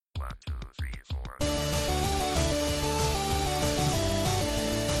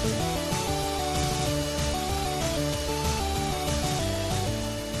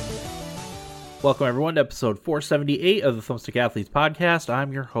Welcome, everyone, to episode 478 of the Thumbstick Athletes podcast.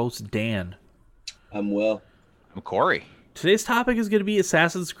 I'm your host, Dan. I'm Will. I'm Corey. Today's topic is going to be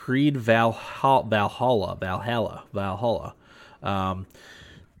Assassin's Creed Valhalla.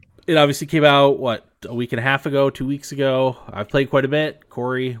 It obviously came out, a week and a half ago, 2 weeks ago. I've played quite a bit.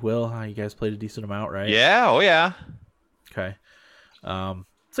 Corey, Will, you guys played a decent amount, right? Yeah, oh yeah. Okay.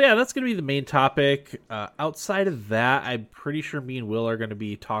 So yeah, that's going to be the main topic. Outside of that, I'm pretty sure me and Will are going to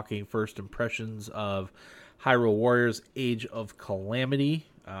be talking first impressions of Hyrule Warriors Age of Calamity.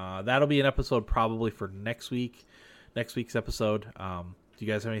 That'll be an episode probably for next week's episode. Do you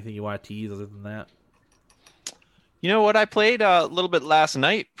guys have anything you want to tease other than that? You know what? I played a little bit last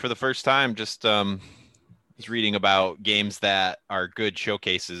night for the first time. Just was reading about games that are good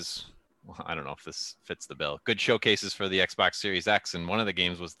showcases. Well, I don't know if this fits the bill. Good showcases for the Xbox Series X, and one of the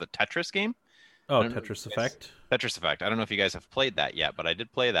games was the Tetris game. Oh, Tetris Effect. Tetris Effect. I don't know if you guys have played that yet, but I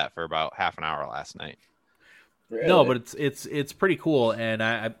did play that for about half an hour last night. Really? No, but it's pretty cool, and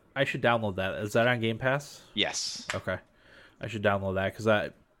I should download that. Is that on Game Pass? Yes. Okay, I should download that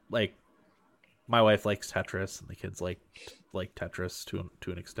because my wife likes Tetris, and the kids like Tetris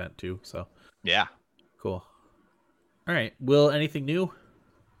to an extent too. So Yeah. cool. All right, Will, anything new?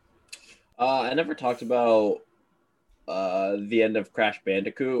 I never talked about the end of Crash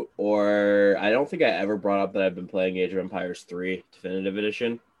Bandicoot, or I don't think I ever brought up that I've been playing Age of Empires 3 Definitive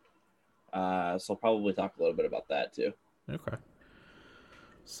Edition. So I'll probably talk a little bit about that too. Okay,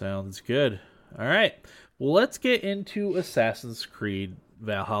 sounds good. All right, well, let's get into Assassin's Creed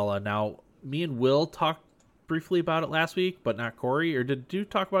Valhalla. Now, me and Will talked briefly about it last week, but not Corey. Or did you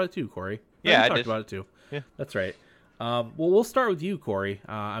talk about it too, Corey? Yeah, I I talked did. about it too. Yeah. That's right. Well, we'll start with you, Corey.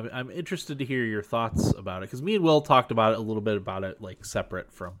 I'm interested to hear your thoughts about it because me and Will talked about it a little bit about it, like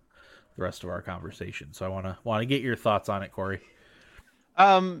separate from the rest of our conversation. So I want to get your thoughts on it, Corey.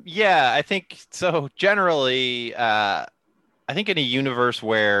 Yeah, I think so. Generally, I think in a universe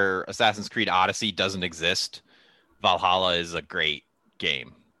where Assassin's Creed Odyssey doesn't exist, Valhalla is a great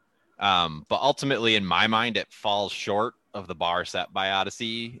game. But ultimately, in my mind, it falls short of the bar set by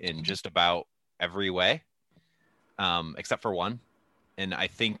Odyssey in just about every way. Except for one. And I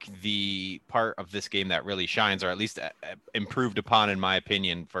think the part of this game that really shines, or at least improved upon, in my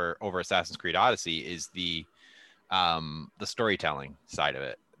opinion, over Assassin's Creed Odyssey, is the storytelling side of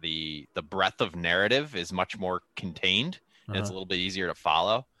it. The breadth of narrative is much more contained, and it's a little bit easier to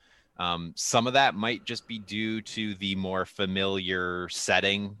follow. Some of that might just be due to the more familiar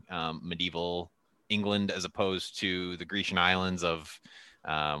setting, medieval England, as opposed to the Grecian islands of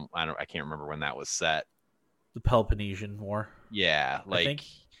I can't remember when that was set. The Peloponnesian War. Yeah, I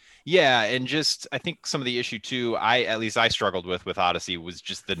think some of the issue too, I struggled with Odyssey was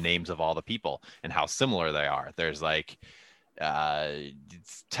just the names of all the people and how similar they are. There's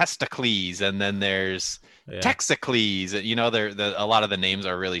Testicles, and then there's Texicles. You know, a lot of the names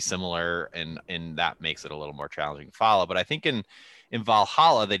are really similar, and that makes it a little more challenging to follow. But I think in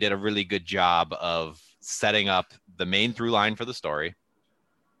Valhalla, they did a really good job of setting up the main through line for the story,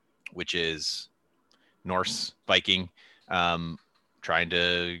 which is Norse Viking, trying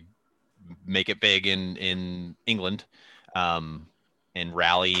to make it big in England, and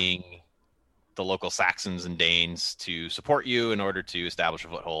rallying the local Saxons and Danes to support you in order to establish a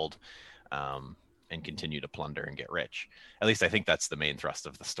foothold, and continue to plunder and get rich. At least I think that's the main thrust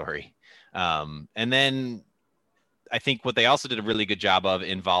of the story. And then I think what they also did a really good job of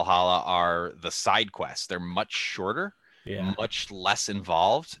in Valhalla are the side quests. They're much shorter. Yeah. Much less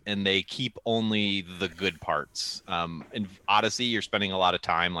involved, and they keep only the good parts. In Odyssey, you're spending a lot of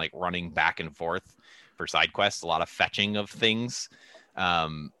time like running back and forth for side quests, a lot of fetching of things,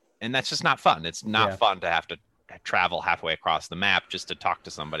 and that's just not fun. It's not fun to have to travel halfway across the map just to talk to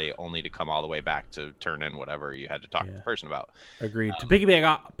somebody, only to come all the way back to turn in whatever you had to talk to the person about. Agreed. To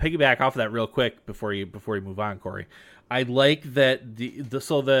piggyback off of that real quick before you move on, Corey. I like that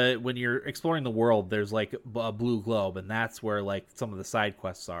when you're exploring the world, there's like a blue globe, and that's where like some of the side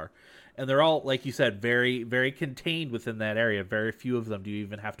quests are, and they're all, like you said, very very contained within that area. Very few of them do you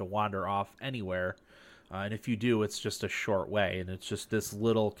even have to wander off anywhere, and if you do, it's just a short way, and it's just this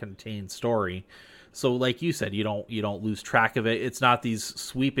little contained story. So, like you said, you don't lose track of it. It's not these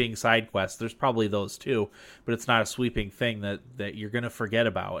sweeping side quests. There's probably those too, but it's not a sweeping thing that you're gonna forget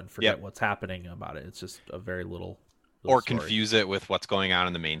about and forget what's happening about it. It's just a very little or story. Confuse it with what's going on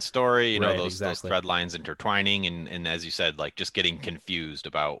in the main story. You know, Right, those thread lines intertwining, and as you said, like just getting confused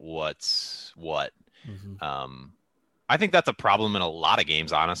about what's what. Mm-hmm. I think that's a problem in a lot of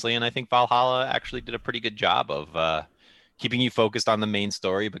games, honestly, and I think Valhalla actually did a pretty good job of keeping you focused on the main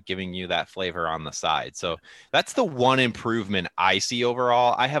story, but giving you that flavor on the side. So that's the one improvement I see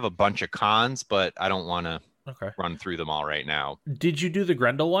overall. I have a bunch of cons, but I don't want to run through them all right now. Did you do the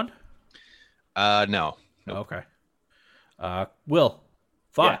Grendel one? No. Nope. Okay. Will,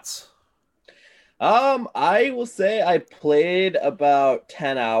 thoughts? Yeah. I will say I played about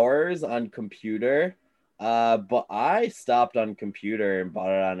 10 hours on computer. But I stopped on computer and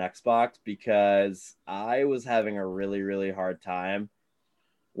bought it on Xbox because I was having a really, really hard time.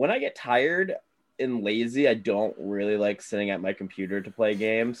 When I get tired and lazy, I don't really like sitting at my computer to play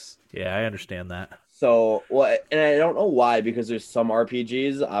games. Yeah, I understand that. So, well, and I don't know why, because there's some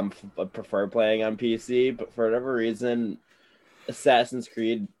RPGs I prefer playing on PC, but for whatever reason, Assassin's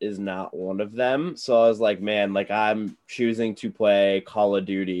Creed is not one of them. So I was like, man, like I'm choosing to play Call of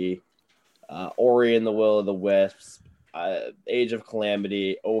Duty, Ori and the Will of the Wisps, Age of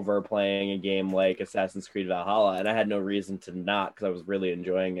Calamity over playing a game like Assassin's Creed Valhalla, and I had no reason to not because I was really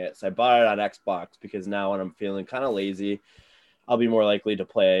enjoying it. So I bought it on Xbox because now when I'm feeling kind of lazy, I'll be more likely to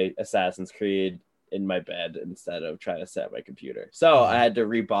play Assassin's Creed in my bed instead of trying to set up my computer. So I had to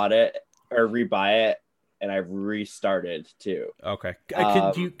rebuy it, and I restarted too. Okay.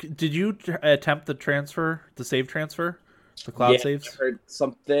 Did you attempt the save transfer? The cloud saves? I heard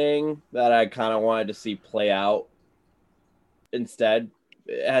something that I kind of wanted to see play out instead.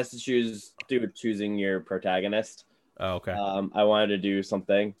 It has to do with choosing your protagonist. Oh, okay. I wanted to do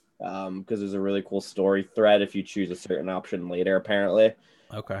something because there's a really cool story thread if you choose a certain option later, apparently.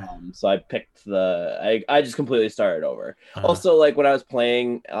 Okay. So I picked I just completely started over. Also, like when I was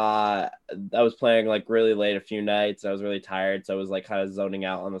playing, I was playing like really late a few nights. I was really tired, so I was like kind of zoning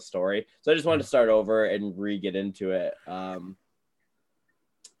out on the story. So I just wanted to start over and get into it.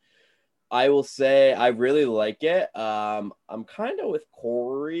 I will say I really like it. I'm kind of with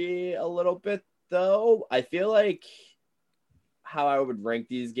Corey a little bit though. I feel like how I would rank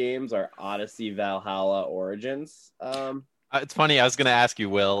these games are Odyssey, Valhalla, Origins. It's funny. I was going to ask you,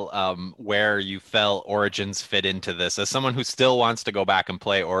 Will, where you felt Origins fit into this. As someone who still wants to go back and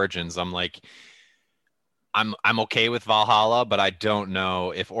play Origins, I'm like, I'm okay with Valhalla, but I don't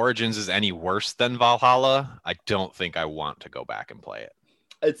know if Origins is any worse than Valhalla. I don't think I want to go back and play it.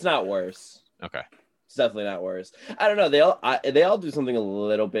 It's not worse. Okay. It's definitely not worse. I don't know. They all do something a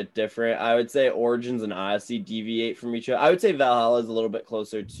little bit different. I would say Origins and Odyssey deviate from each other. I would say Valhalla is a little bit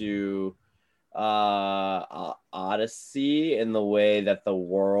closer to Odyssey in the way that the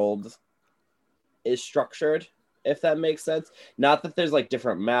world is structured, if that makes sense. Not that there's like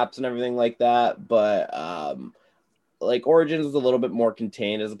different maps and everything like that, but like Origins is a little bit more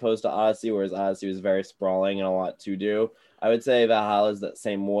contained as opposed to Odyssey, whereas Odyssey was very sprawling and a lot to do. I would say Valhalla is that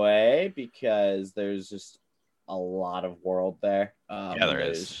same way because there's just a lot of world there. Yeah, there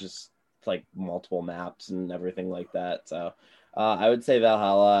is. There's just like multiple maps and everything like that. So I would say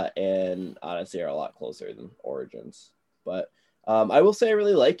Valhalla and Odyssey are a lot closer than Origins. But I will say I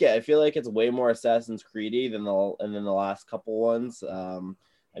really like it. I feel like it's way more Assassin's Creed-y than the last couple ones.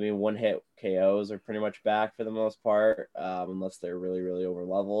 I mean, one-hit KOs are pretty much back for the most part, unless they're really, really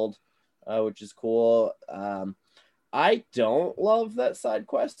over-leveled, which is cool. I don't love that side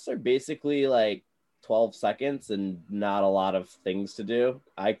quests are basically like 12 seconds and not a lot of things to do.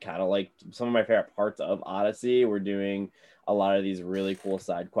 I kind of like some of my favorite parts of Odyssey were doing a lot of these really cool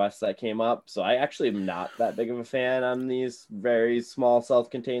side quests that came up. So I actually am not that big of a fan on these very small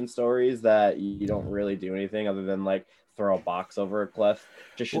self-contained stories that you don't really do anything other than like throw a box over a cliff.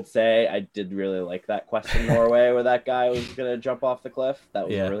 Just should say I did really like that quest in Norway where that guy was going to jump off the cliff. That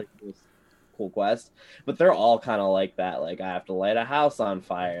was a really cool quest. But they're all kind of like that. Like I have to light a house on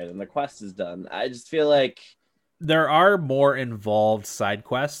fire and the quest is done. I just feel like there are more involved side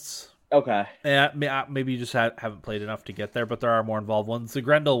quests. Okay. Yeah, maybe you just haven't played enough to get there, but there are more involved ones. The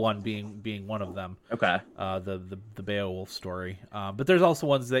Grendel one being one of them. Okay. The Beowulf story. But there's also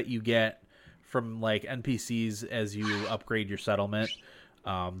ones that you get from like NPCs as you upgrade your settlement.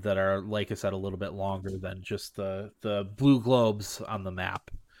 That are, like I said, a little bit longer than just the blue globes on the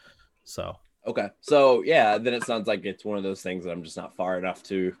map. So. Okay. So yeah, then it sounds like it's one of those things that I'm just not far enough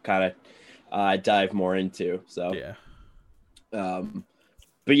to kind of dive more into. So yeah.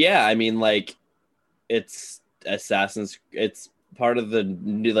 But yeah, I mean, like, it's part of the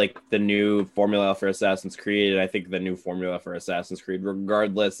new formula for Assassin's Creed, and I think the new formula for Assassin's Creed,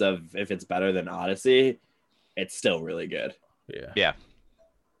 regardless of if it's better than Odyssey, it's still really good. Yeah.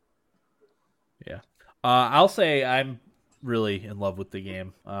 I'll say I'm really in love with the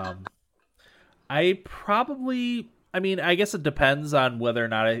game. I guess it depends on whether or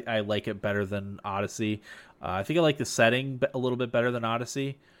not I like it better than Odyssey. I think I like the setting a little bit better than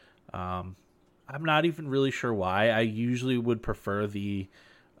Odyssey. I'm not even really sure why. I usually would prefer the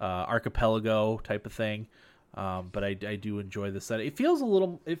archipelago type of thing, but I do enjoy the set. It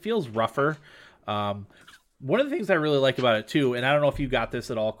feels rougher. One of the things I really like about it too, and I don't know if you got this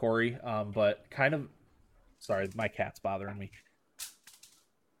at all, Corey, but kind of. Sorry, my cat's bothering me.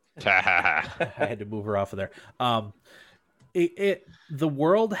 I had to move her off of there. The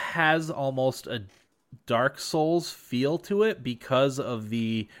world has almost a Dark Souls feel to it because of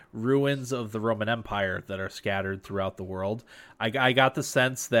the ruins of the Roman Empire that are scattered throughout the world. I got the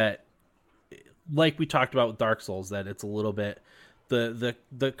sense that, like we talked about with Dark Souls, that it's a little bit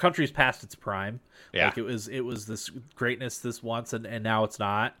the country's past its prime. Yeah. Like it was this greatness this once, and now it's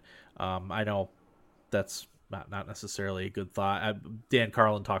not. I know that's not necessarily a good thought. Dan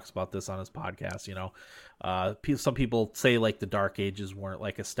Carlin talks about this on his podcast. Some people say like the Dark Ages weren't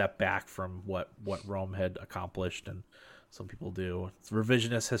like a step back from what Rome had accomplished, and some people do. It's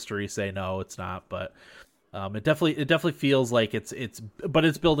revisionist history say no, it's not, but it definitely feels like it's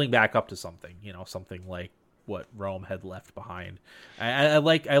building back up to something. Something like what Rome had left behind. I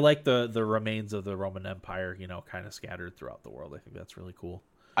like the remains of the Roman Empire, kind of scattered throughout the world. I think that's really cool.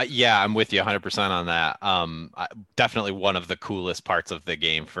 Yeah, I'm with you 100% on that. Definitely one of the coolest parts of the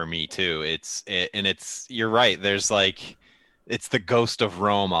game for me too. You're right. There's like, it's the ghost of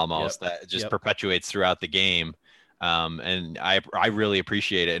Rome almost that just perpetuates throughout the game. And I really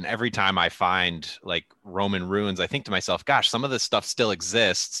appreciate it. And every time I find like Roman ruins, I think to myself, gosh, some of this stuff still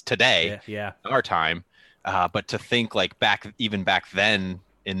exists today in our time. But to think like even back then,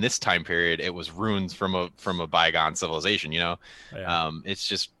 in this time period, it was ruins from a bygone civilization. It's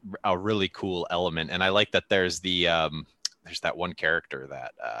just a really cool element, and I like that there's that one character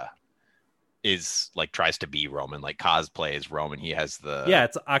that is like tries to be Roman, like cosplays Roman. He has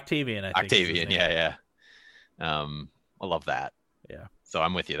it's Octavian. I think Octavian, yeah. I love that. Yeah. So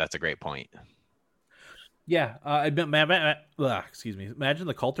I'm with you. That's a great point. Yeah, excuse me. Imagine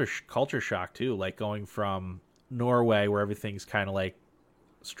the culture shock too, like going from Norway, where everything's kind of like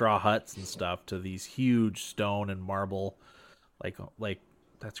straw huts and stuff, to these huge stone and marble, like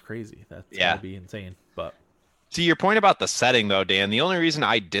that's crazy. That's gotta be insane. But to your point about the setting though, Dan, the only reason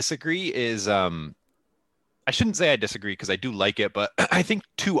I disagree is I shouldn't say I disagree because I do like it, but I think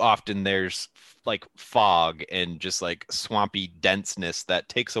too often there's like fog and just like swampy denseness that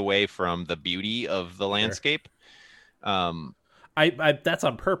takes away from the beauty of the landscape. I that's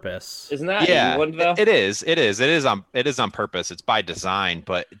on purpose. Isn't that England though? It is on purpose. It's by design,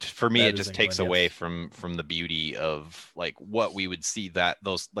 but for me it just takes away from the beauty of like what we would see, that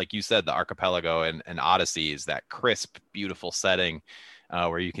those, like you said, the archipelago and Odyssey is that crisp, beautiful setting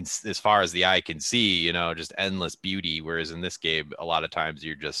where you can, as far as the eye can see, just endless beauty. Whereas in this game, a lot of times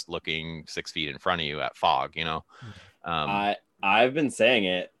you're just looking 6 feet in front of you at fog, I've been saying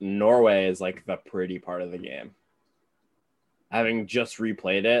it. Norway is like the pretty part of the game. Having just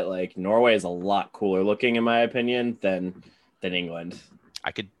replayed it, like Norway is a lot cooler looking in my opinion than England.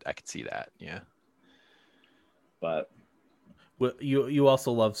 I could see that, yeah. But you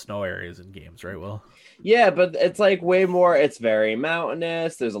also love snow areas in games, right, Will? Yeah, but it's like way more. It's very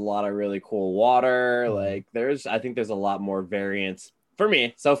mountainous. There's a lot of really cool water. Like I think there's a lot more variance for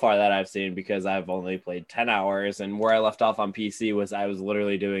me so far that I've seen, because I've only played 10 hours, and where I left off on PC was I was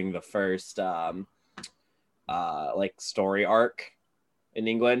literally doing the first like story arc in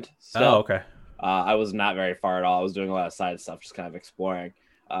England. Oh, okay. I was not very far at all. I was doing a lot of side stuff, just kind of exploring.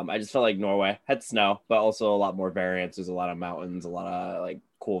 I just felt like Norway had snow, but also a lot more variance. There's a lot of mountains, a lot of like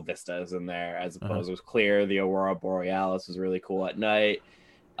cool vistas in there, as opposed it was clear. The Aurora Borealis was really cool at night.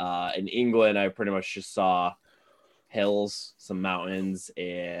 In England, I pretty much just saw hills, some mountains,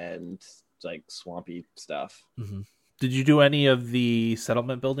 and like swampy stuff. Mm-hmm. Did you do any of the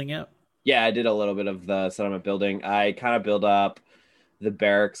settlement building yet? Yeah, I did a little bit of the settlement building. I kind of build up the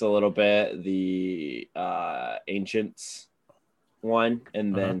barracks a little bit, the ancients one,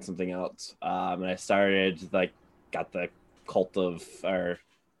 and then something else. And I started got the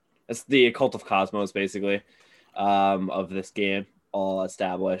it's the cult of Cosmos basically, of this game all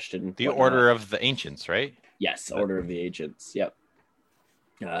established, and the Order of the Ancients, right? Yes, Order of the Ancients. Yep.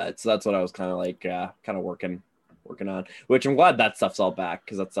 So that's what I was kind of working on, which I'm glad that stuff's all back,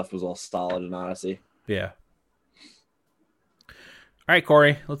 because that stuff was all solid in Odyssey. Yeah. All right,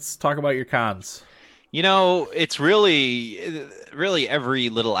 Corey, let's talk about your cons. It's really every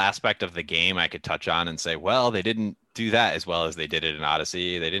little aspect of the game I could touch on and say, well, they didn't do that as well as they did it in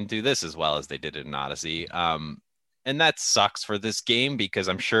Odyssey. They didn't do this as well as they did it in Odyssey. And that sucks for this game, because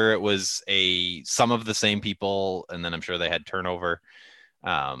I'm sure it was some of the same people, and then I'm sure they had turnover.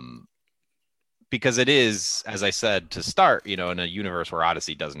 because it is, as I said to start, in a universe where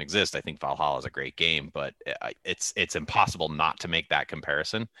Odyssey doesn't exist, I think Valhalla is a great game, but it's impossible not to make that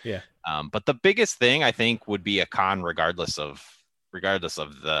comparison. Yeah. But the biggest thing I think would be a con, regardless of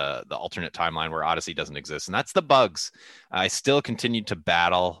the alternate timeline where Odyssey doesn't exist, and that's the bugs. I still continue to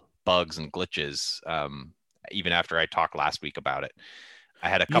battle bugs and glitches, even after I talked last week about it. I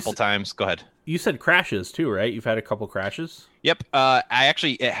had a couple times. Go ahead. You said crashes too, right? You've had a couple crashes? Yep.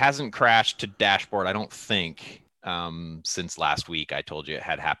 It hasn't crashed to dashboard, I don't think, since last week. I told you it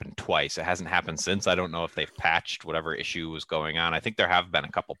had happened twice. It hasn't happened since. I don't know if they've patched whatever issue was going on. I think there have been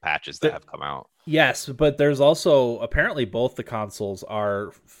a couple patches that have come out. Yes, but there's also apparently both the consoles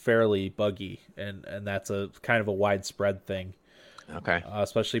are fairly buggy, and that's a kind of a widespread thing. Okay.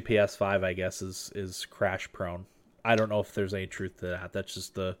 Especially PS5, I guess, is crash prone. I don't know if there's any truth to that. That's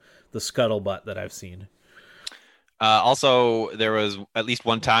just the scuttlebutt that I've seen. Also, there was at least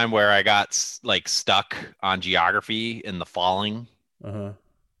one time where I got stuck on geography in the falling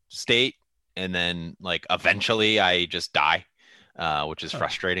state, and then eventually I just die, which is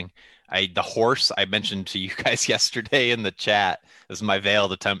frustrating. The horse I mentioned to you guys yesterday in the chat, this is my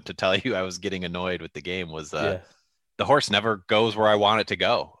veiled attempt to tell you I was getting annoyed with the game, was the horse never goes where I want it to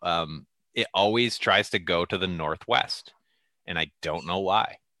go. It always tries to go to the northwest, and I don't know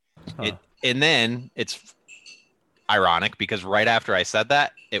why. And then it's ironic because right after I said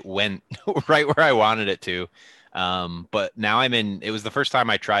that, it went right where I wanted it to. But now it was the first time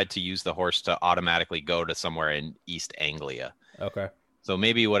I tried to use the horse to automatically go to somewhere in East Anglia. Okay. So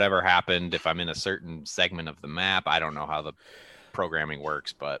maybe whatever happened, if I'm in a certain segment of the map, I don't know how the programming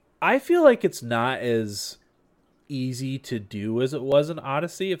works, but I feel like it's not as easy to do as it was in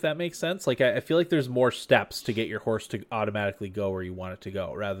Odyssey, if that makes sense. I feel like there's more steps to get your horse to automatically go where you want it to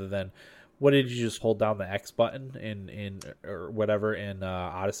go, rather than what did you just hold down the X button in or whatever in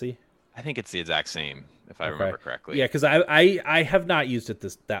Odyssey? I think it's the exact same, if I remember correctly. Yeah, because I have not used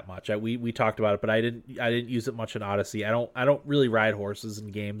it that much. We talked about it, but I didn't use it much in Odyssey. I don't really ride horses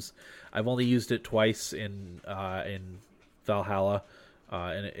in games. I've only used it twice in Valhalla.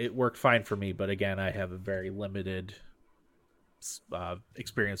 And it worked fine for me, but again, I have a very limited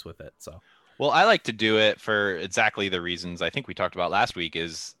experience with it. So, well, I like to do it for exactly the reasons I think we talked about last week.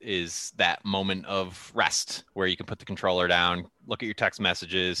 Is that moment of rest where you can put the controller down, look at your text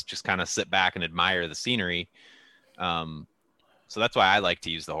messages, just kind of sit back and admire the scenery. So that's why I like to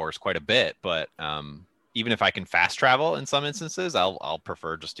use the horse quite a bit. But even if I can fast travel in some instances, I'll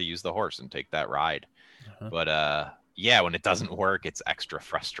prefer just to use the horse and take that ride. But yeah, when it doesn't work, it's extra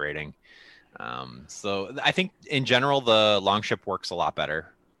frustrating. So I think in general, the Longship works a lot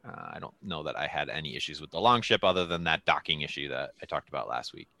better. I don't know that I had any issues with the Longship other than that docking issue that I talked about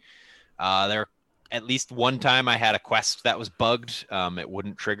last week. There, at least one time I had a quest that was bugged. It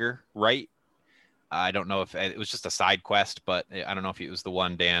wouldn't trigger right. I don't know if it was just a side quest, but I don't know if it was the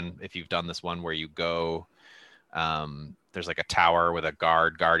one, Dan, if you've done this one where you go, there's a tower with a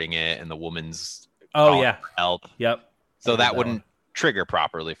guard guarding it and the woman's help. Yep. So that wouldn't trigger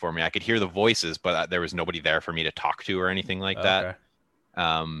properly for me. I could hear the voices, but there was nobody there for me to talk to or anything like that.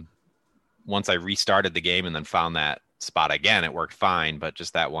 Once I restarted the game and then found that spot again, it worked fine. But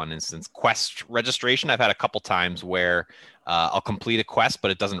just that one instance, quest registration, I've had a couple times where I'll complete a quest, but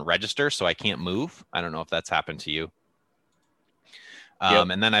it doesn't register, so I can't move. I don't know if that's happened to you.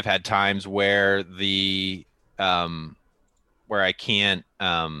 And then I've had times where where I can't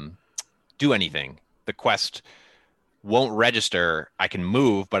do anything. The quest won't register. I can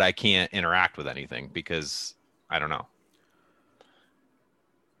move, but I can't interact with anything because I don't know.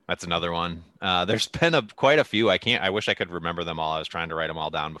 That's another one. There's been quite a few. I wish I could remember them all. I was trying to write them all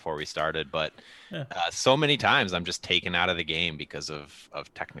down before we started, but so many times I'm just taken out of the game because of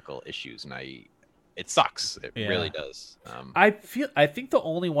technical issues, and it sucks. It really does. I think the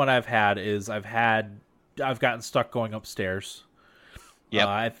only one I've had is I've gotten stuck going upstairs.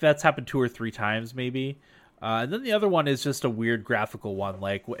 Yeah, that's happened 2 or 3 times maybe. And then the other one is just a weird graphical one.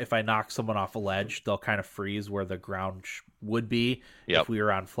 Like if I knock someone off a ledge, they'll kind of freeze where the ground would be if we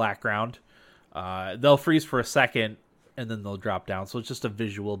were on flat ground. They'll freeze for a second and then they'll drop down. So it's just a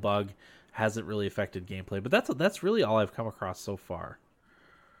visual bug. Hasn't really affected gameplay. But that's really all I've come across so far.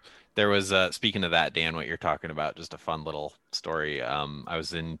 There was, speaking of that, Dan, what you're talking about, just a fun little story. I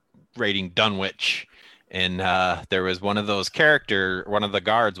was raiding Dunwich. And there was one of the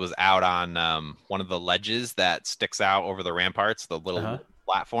guards was out on one of the ledges that sticks out over the ramparts, the little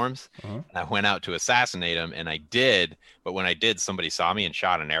platforms. And I went out to assassinate him, and I did. But when I did, somebody saw me and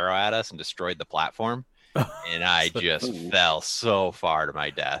shot an arrow at us and destroyed the platform. And I just fell so far to my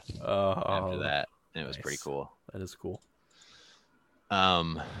death after that. And it was pretty cool. That is cool.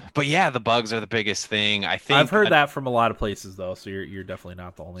 But yeah, the bugs are the biggest thing. I think I've heard that from a lot of places though, so you're definitely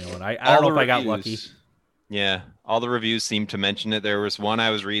not the only one. I all don't know the if I got lucky. reviews- Yeah, all the reviews seem to mention it. There was one I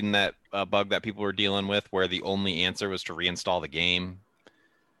was reading that bug that people were dealing with where the only answer was to reinstall the game,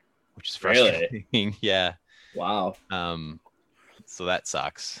 which is frustrating. Really? Yeah. Wow. So that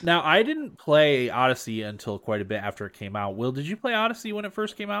sucks. Now, I didn't play Odyssey until quite a bit after it came out. Will, did you play Odyssey when it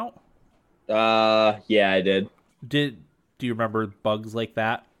first came out? Yeah, I did. Do you remember bugs like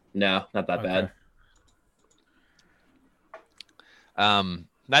that? No, not that bad.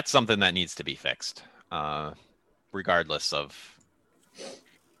 That's something that needs to be fixed, regardless of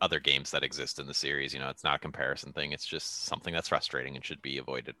other games that exist in the series. It's not a comparison thing. It's just something that's frustrating and should be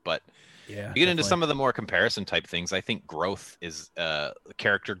avoided. But yeah, you get into some of the more comparison type things. I think growth is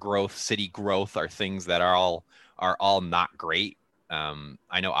character growth, city growth are things that are all not great.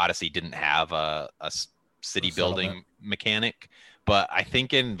 I know Odyssey didn't have a city building mechanic, but I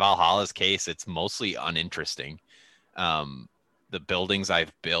think in Valhalla's case, it's mostly uninteresting. The buildings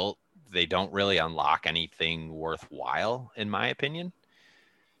I've built, they don't really unlock anything worthwhile, in my opinion.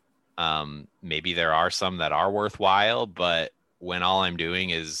 Maybe there are some that are worthwhile, but when all I'm doing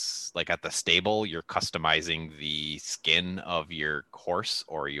is like at the stable, you're customizing the skin of your horse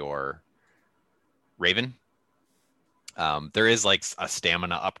or your raven. There is like a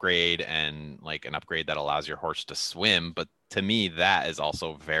stamina upgrade and like an upgrade that allows your horse to swim, but to me that is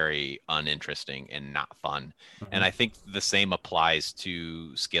also very uninteresting and not fun. Mm-hmm. And I think the same applies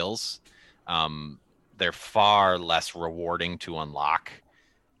to skills. They're far less rewarding to unlock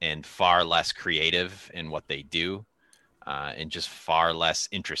and far less creative in what they do, and just far less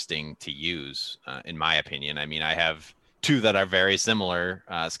interesting to use, in my opinion. I mean, I have two that are very similar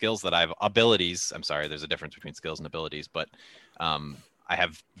skills that I have abilities. I'm sorry, there's a difference between skills and abilities, but I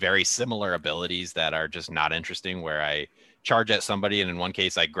have very similar abilities that are just not interesting, where I charge at somebody and in one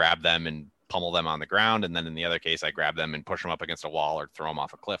case I grab them and pummel them on the ground, and then in the other case I grab them and push them up against a wall or throw them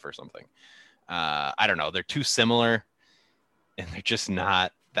off a cliff or something. I don't know, they're too similar and they're just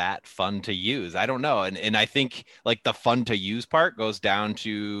not that fun to use. I don't know. And I think like the fun to use part comes down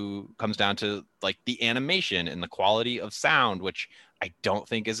to like the animation and the quality of sound, which I don't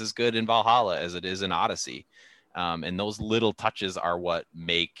think is as good in Valhalla as it is in Odyssey. And those little touches are what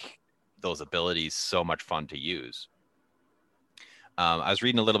make those abilities so much fun to use. I was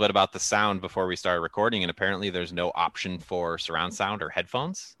reading a little bit about the sound before we started recording, and apparently there's no option for surround sound or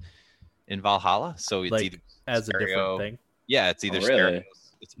headphones in Valhalla. So it's like, either as stereo, a different thing. Yeah, it's either stereo.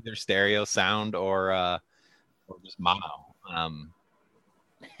 It's either stereo sound or just mono.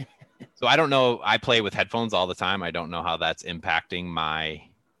 So I don't know. I play with headphones all the time. I don't know how that's impacting my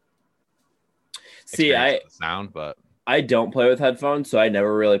sound, but I don't play with headphones, so I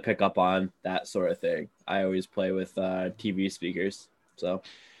never really pick up on that sort of thing. I always play with TV speakers. So,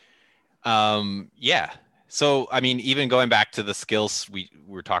 yeah. So, I mean, even going back to the skills, we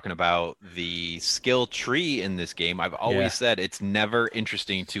were talking about the skill tree in this game. I've always said it's never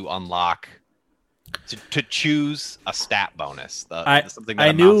interesting to unlock, to choose a stat bonus. Something that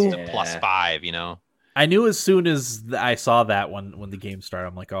amounts to +5, you know? I knew as soon as I saw that when the game started,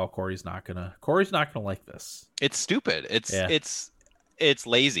 I'm like, oh, Corey's not gonna like this. It's stupid. It's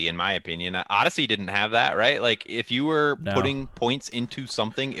lazy, in my opinion. Odyssey didn't have that, right? Like, if you were putting points into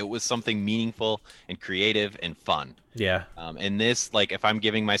something, it was something meaningful and creative and fun. Yeah. And this, like, if I'm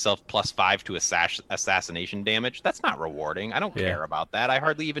giving myself +5 to assassination damage, that's not rewarding. I don't care about that. I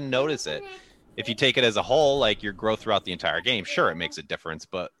hardly even notice it. If you take it as a whole, like, your growth throughout the entire game, sure, it makes a difference,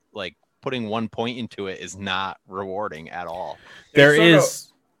 but, like, putting 1 point into it is not rewarding at all. Go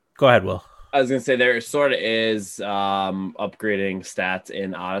ahead, Will. I was going to say there sort of is upgrading stats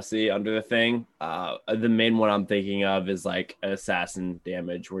in Odyssey under the thing. The main one I'm thinking of is like assassin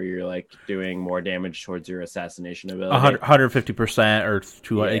damage, where you're like doing more damage towards your assassination ability. 150% or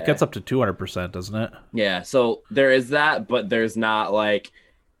 200. It gets up to 200%, doesn't it? Yeah, so there is that, but there's not like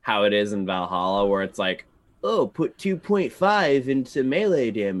how it is in Valhalla, where it's like, oh, put 2.5 into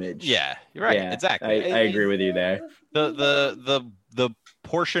melee damage. Yeah, you're right. Yeah, exactly. I agree with you there. The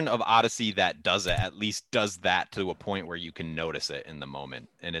portion of Odyssey that does it at least does that to a point where you can notice it in the moment,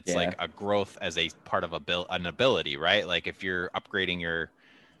 and it's like a growth as a part of an ability, right? Like if you're upgrading your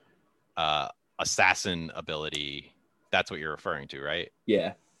assassin ability, that's what you're referring to, right?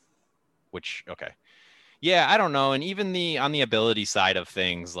 Yeah. Yeah, I don't know. And even on the ability side of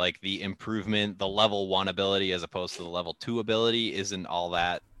things, like the improvement, the level 1 ability as opposed to the level 2 ability isn't all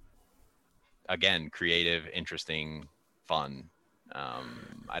that, again, creative, interesting, fun.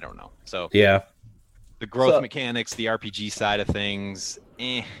 I don't know. So yeah, The growth mechanics, the RPG side of things,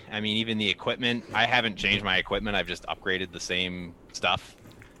 I mean, even the equipment. I haven't changed my equipment. I've just upgraded the same stuff.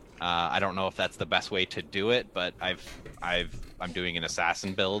 I don't know if that's the best way to do it, but I'm doing an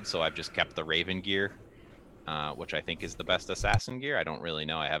assassin build, so I've just kept the Raven gear, which I think is the best assassin gear. I don't really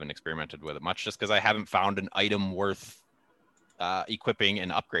know. I haven't experimented with it much, just because I haven't found an item worth equipping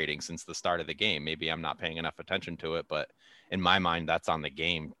and upgrading since the start of the game. Maybe I'm not paying enough attention to it, but in my mind, that's on the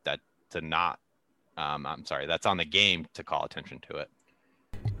game that's on the game to call attention to it.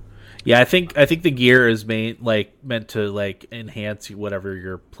 Yeah, I think the gear is meant to like enhance whatever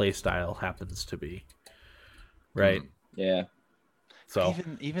your play style happens to be, right? Yeah. So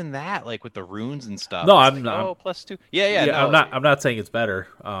even that, like with the runes and stuff. No, I'm not. +2. Yeah. No, I'm not saying it's better.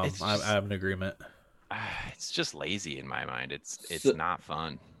 I'm in agreement. It's just lazy in my mind. It's not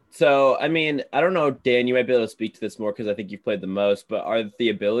fun. So, I mean, I don't know, Dan, you might be able to speak to this more because I think you've played the most, but are the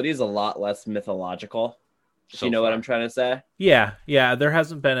abilities a lot less mythological? Do you know what I'm trying to say? Yeah. There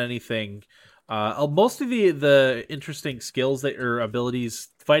hasn't been anything. Most of the interesting skills or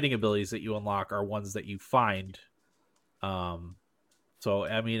fighting abilities that you unlock are ones that you find. So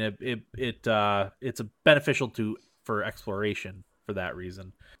I mean, it's beneficial for exploration for that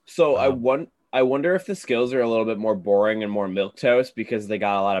reason. So I wonder if the skills are a little bit more boring and more milquetoast because they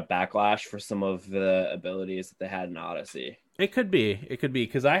got a lot of backlash for some of the abilities that they had in Odyssey. It could be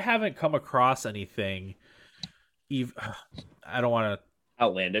because I haven't come across anything. I don't want to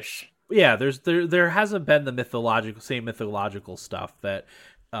outlandish. Yeah, there hasn't been the same mythological stuff that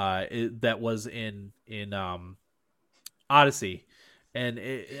was in Odyssey, and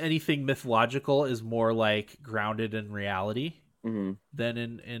anything mythological is more like grounded in reality than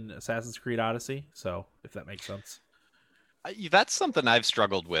in Assassin's Creed Odyssey. So if that makes sense, that's something I've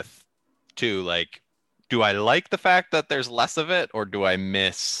struggled with too. Like, do I like the fact that there's less of it, or do I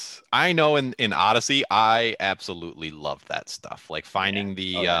miss? I know in Odyssey, I absolutely love that stuff. Like finding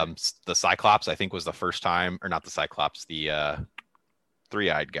the Cyclops, I think was the first time, or not the Cyclops, the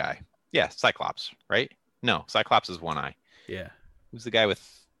three-eyed guy. Yeah, Cyclops, right? No, Cyclops is one eye. Yeah. Who's the guy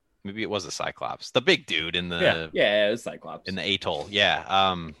with? Maybe it was a Cyclops, the big dude in the yeah, it was Cyclops in the atoll.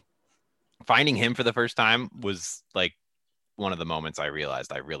 Yeah. Finding him for the first time was like one of the moments I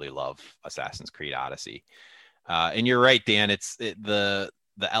realized I really love Assassin's Creed Odyssey. And you're right, Dan.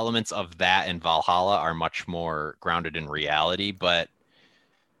 The elements of that in Valhalla are much more grounded in reality, but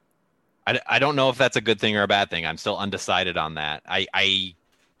I don't know if that's a good thing or a bad thing. I'm still undecided on that. I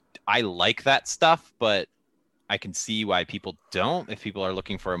like that stuff, but I can see why people don't, if people are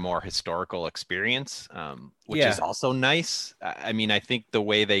looking for a more historical experience, which is also nice. I mean, I think the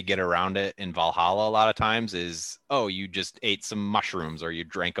way they get around it in Valhalla a lot of times is, you just ate some mushrooms, or you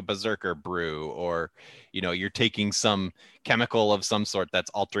drank a berserker brew, or, you're taking some chemical of some sort that's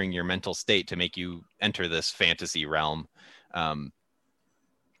altering your mental state to make you enter this fantasy realm,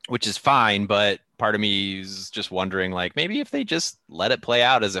 which is fine. But part of me is just wondering, like, maybe if they just let it play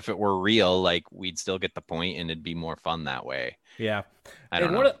out as if it were real, like we'd still get the point and it'd be more fun that way. Yeah. I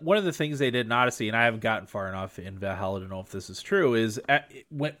don't know. One of the things they did in Odyssey, and I haven't gotten far enough in Valhalla to know if this is true, is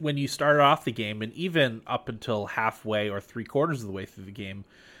when you started off the game, and even up until halfway or 3/4 of the way through the game,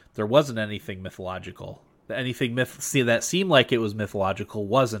 there wasn't anything mythological. Anything that seemed like it was mythological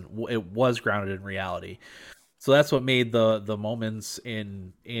wasn't. It was grounded in reality. So that's what made the moments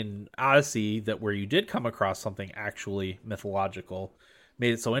in Odyssey where you did come across something actually mythological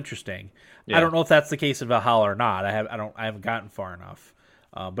made it so interesting. Yeah. I don't know if that's the case in Valhalla or not. I haven't gotten far enough.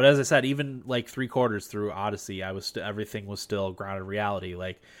 But as I said, even like 3/4 through Odyssey, everything was still grounded in reality.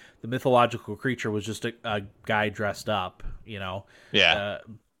 Like the mythological creature was just a guy dressed up,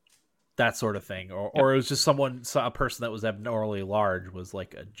 that sort of thing, or it was just a person that was abnormally large was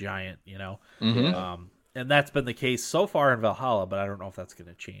like a giant, Mm-hmm. And that's been the case so far in Valhalla, but I don't know if that's going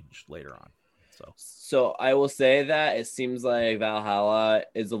to change later on. So I will say that it seems like Valhalla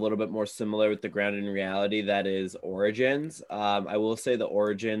is a little bit more similar with the grounded in reality that is Origins. I will say the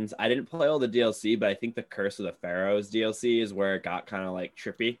Origins, I didn't play all the DLC, but I think the Curse of the Pharaohs DLC is where it got kind of like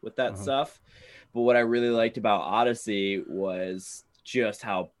trippy with that stuff. But what I really liked about Odyssey was just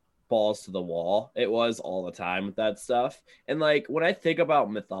how balls to the wall it was all the time with that stuff. And like when I think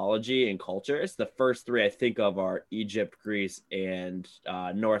about mythology and cultures, the first three I think of are Egypt, Greece, and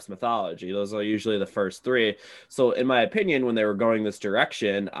Norse mythology. Those are usually the first three. So in my opinion, when they were going this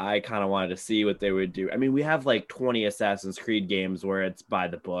direction, I kind of wanted to see what they would do. I mean, we have like 20 Assassin's Creed games where it's by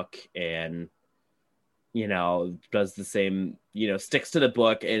the book and does the same, sticks to the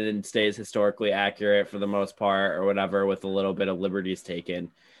book and stays historically accurate for the most part or whatever, with a little bit of liberties taken.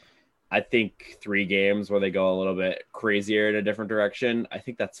 I think 3 games where they go a little bit crazier in a different direction, I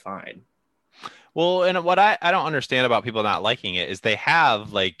think that's fine. Well, and what I don't understand about people not liking it is they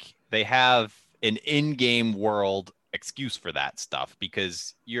have an in-game world excuse for that stuff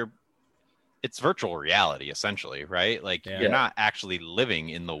because it's virtual reality essentially, right? Like Yeah. you're not actually living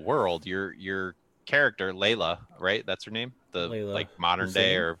in the world. Your character Layla, right? That's her name. The Layla like modern Hussein,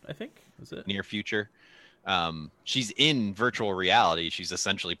 day or I think is it near future. She's in virtual reality. She's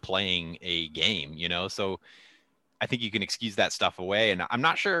essentially playing a game, you know? So I think you can excuse that stuff away. And I'm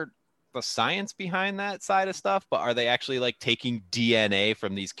not sure the science behind that side of stuff, but are they actually like taking DNA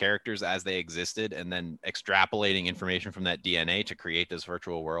from these characters as they existed and then extrapolating information from that DNA to create this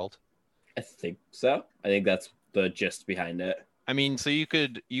virtual world? I think so. I think that's the gist behind it. I mean, so you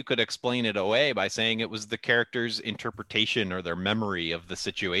could explain it away by saying it was the character's interpretation or their memory of the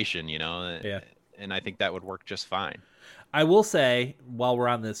situation, you know? Yeah. And I think that would work just fine. I will say, while we're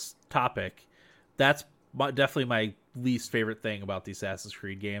on this topic, that's definitely my least favorite thing about the Assassin's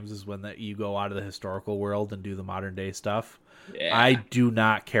Creed games is when you go out of the historical world and do the modern day stuff. Yeah. I do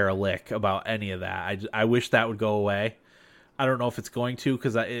not care a lick about any of that. I wish that would go away. I don't know if it's going to,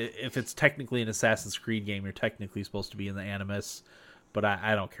 because if it's technically an Assassin's Creed game, you're technically supposed to be in the Animus, but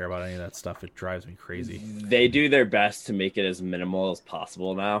I don't care about any of that stuff. It drives me crazy. They do their best to make it as minimal as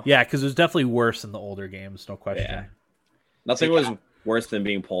possible now. Yeah, because it was definitely worse in the older games, no question. Yeah. Nothing was worse than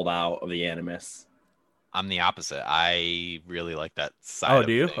being pulled out of the Animus. I'm the opposite. I really like that side. Oh, of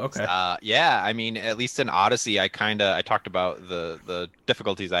do you? things. Okay. Yeah, I mean, at least in Odyssey, I talked about the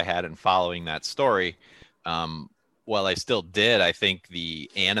difficulties I had in following that story. Well, I still did. I think the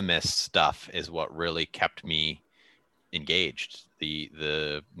Animus stuff is what really kept me engaged.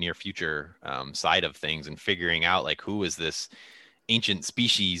 The near future side of things and figuring out like who is this ancient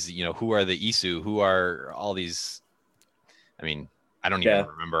species? You know, who are the Isu? Who are all these? I mean, I don't even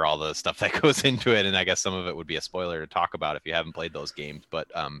remember all the stuff that goes into it, and I guess some of it would be a spoiler to talk about if you haven't played those games. But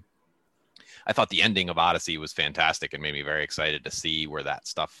I thought the ending of Odyssey was fantastic and made me very excited to see where that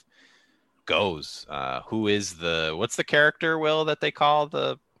stuff goes. Who is what's the character, Will, that they call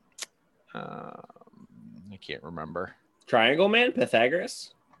the? I can't remember. Triangle Man,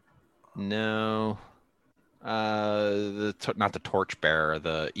 Pythagoras. No, not the torchbearer,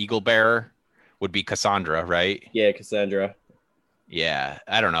 the eagle bearer would be Cassandra, right? Yeah, Cassandra. Yeah,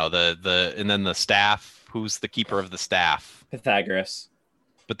 I don't know and then the staff. Who's the keeper of the staff? Pythagoras.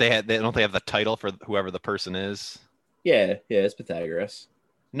 But they don't have the title for whoever the person is. Yeah, it's Pythagoras.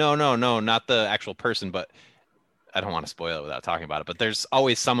 No, not the actual person, but I don't want to spoil it without talking about it. But there's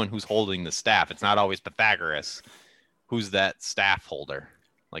always someone who's holding the staff. It's not always Pythagoras. Who's that staff holder?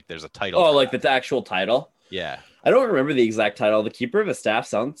 Like there's a title. Oh, like the actual title? Yeah. I don't remember the exact title. The keeper of the staff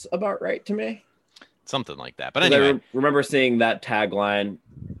sounds about right to me. Something like that. But anyway. I remember seeing that tagline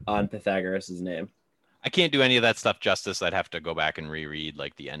on Pythagoras' name. I can't do any of that stuff justice. I'd have to go back and reread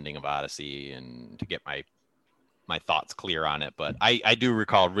like the ending of Odyssey and to get my thoughts clear on it. But I do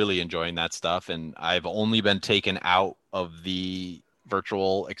recall really enjoying that stuff. And I've only been taken out of the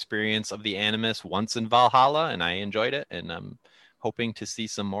virtual experience of the Animus once in Valhalla, and I enjoyed it. And I'm hoping to see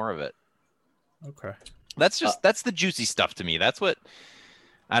some more of it. Okay. That's the juicy stuff to me. That's what,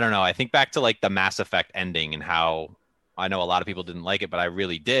 I don't know. I think back to like the Mass Effect ending and how I know a lot of people didn't like it, but I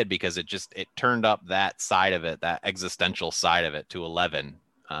really did because it turned up that side of it, that existential side of it to 11.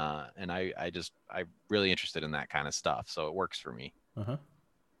 And I'm really interested in that kind of stuff. So it works for me. Uh-huh.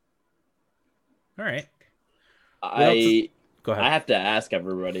 All right. Go ahead. I have to ask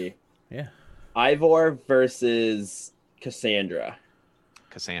everybody. Yeah. Ivor versus Cassandra.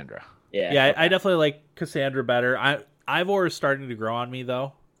 Cassandra. Yeah. Okay. I definitely like Cassandra better. Ivor is starting to grow on me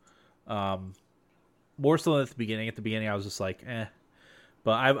though. More so than at the beginning. At the beginning, I was just like, eh.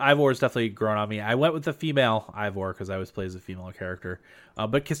 But Ivor is definitely grown on me. I went with the female Ivor because I always play as a female character.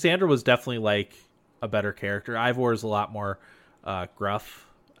 But Cassandra was definitely like a better character. Ivor is a lot more gruff,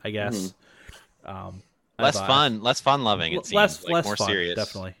 I guess. Mm-hmm. Less fun loving. It seems less more fun, serious.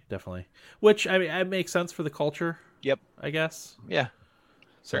 Definitely. Which I mean, it makes sense for the culture. Yep. I guess. Yeah.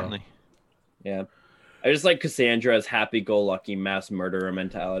 Certainly. So, yeah. I just like Cassandra's happy-go-lucky mass murderer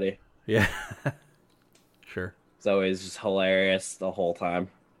mentality. Yeah. Sure. It's always just hilarious the whole time.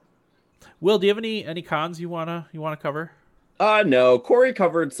 Will, do you have any cons you wanna cover? No. Corey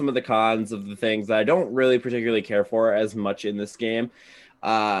covered some of the cons of the things that I don't really particularly care for as much in this game.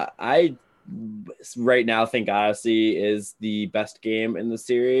 I right now think Odyssey is the best game in the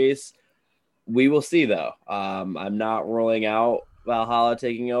series. We will see though. I'm not ruling out Valhalla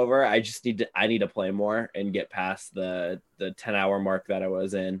taking over. I just need to play more and get past the 10-hour mark that I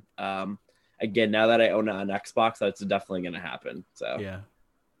was in. Again, now that I own it on Xbox, that's definitely going to happen. So yeah.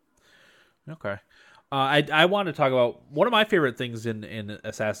 Okay. I want to talk about one of my favorite things in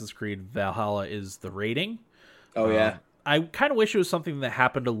Assassin's Creed Valhalla is the raiding. Oh yeah. I kind of wish it was something that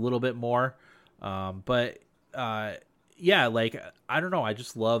happened a little bit more, but yeah, like I don't know. I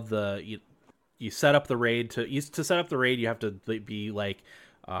just love you set up the raid to set up the raid. You have to be like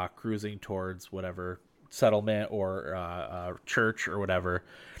cruising towards whatever settlement or church or whatever.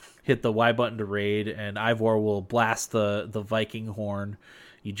 Hit the Y button to raid, and Ivor will blast the Viking horn.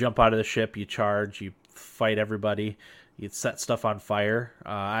 You jump out of the ship, you charge, you fight everybody, you set stuff on fire.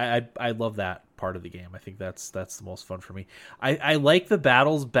 I love that part of the game. I think that's the most fun for me. I like the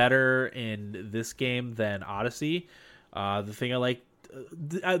battles better in this game than Odyssey. The thing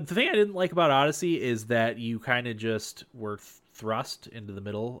I didn't like about Odyssey is that you kind of just were thrust into the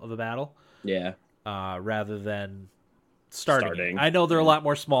middle of a battle. Yeah. Rather than starting. I know they're a lot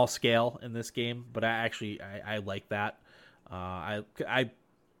more small scale in this game, but I like that. I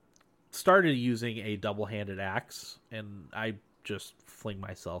started using a double-handed axe, and I just fling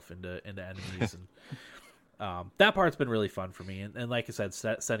myself into enemies, and that part's been really fun for me. And like I said,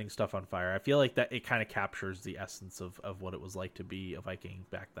 setting stuff on fire, I feel like that it kind of captures the essence of what it was like to be a Viking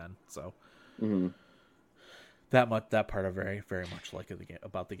back then. So that part I very, very much like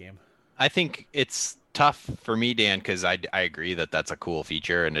about the game. I think it's tough for me, Dan, because I agree that that's a cool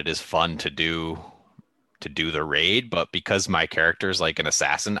feature and it is fun to do the raid, but because my character is like an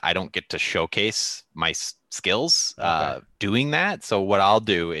assassin, I don't get to showcase my skills doing that. So what I'll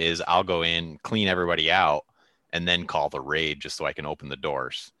do is I'll go in, clean everybody out, and then call the raid just so I can open the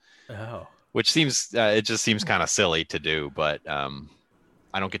doors. Oh, which seems it just seems kind of silly to do, but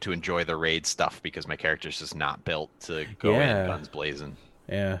I don't get to enjoy the raid stuff because my character's just not built to go in guns blazing.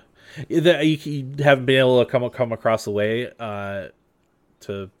 Yeah, you haven't been able to come across a way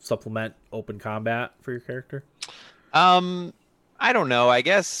to supplement open combat for your character? I don't know. I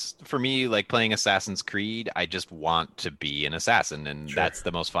guess for me, like playing Assassin's Creed, I just want to be an assassin, and that's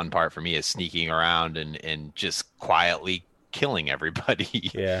the most fun part for me is sneaking around and just quietly killing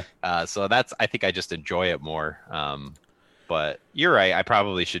everybody. Yeah. So I think I just enjoy it more. But you're right. I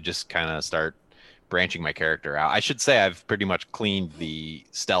probably should just kind of start branching my character out. I should say I've pretty much cleaned the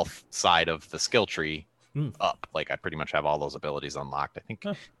stealth side of the skill tree up. Like I pretty much have all those abilities unlocked. I think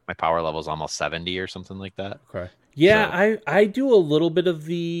my power level is almost 70 or something like that. Okay. Yeah, so. I do a little bit of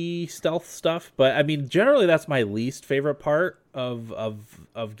the stealth stuff, but I mean generally that's my least favorite part of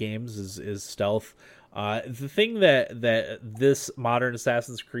games is stealth. The thing that this modern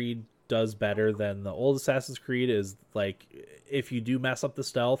Assassin's Creed does better than the old Assassin's Creed is like if you do mess up the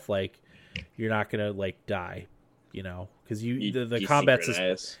stealth, like you're not gonna like die, you know, because the combat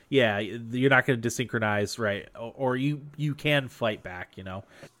system, you're not gonna desynchronize, right? Or you can fight back, you know.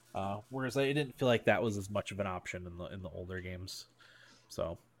 Whereas I didn't feel like that was as much of an option in the older games.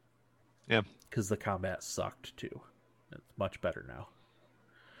 So yeah, because the combat sucked too. It's much better now.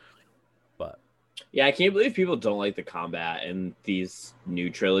 But yeah, I can't believe people don't like the combat in these new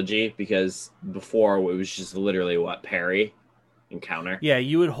trilogy because before it was just literally parry and counter. Yeah,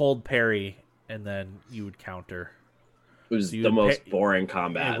 you would hold parry and then you would counter. It was the most boring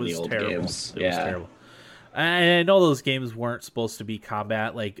combat in the old games. It was terrible. And I know those games weren't supposed to be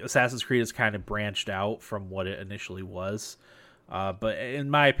combat. Like Assassin's Creed has kind of branched out from what it initially was, but in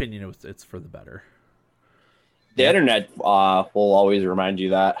my opinion, it's for the better. The internet will always remind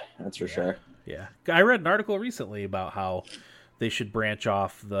you that. That's for sure. Yeah, I read an article recently about how they should branch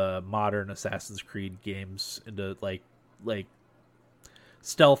off the modern Assassin's Creed games into like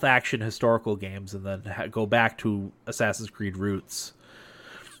stealth action historical games, and then go back to Assassin's Creed roots.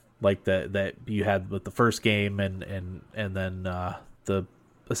 Like that you had with the first game and then the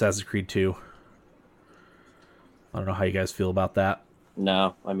Assassin's Creed 2. I don't know how you guys feel about that.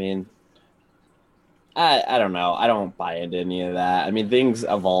 No, I mean, I don't know. I don't buy into any of that. I mean, things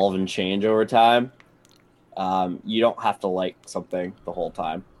evolve and change over time. You don't have to like something the whole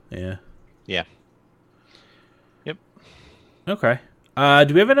time. Yeah. Yeah. Yep. Okay.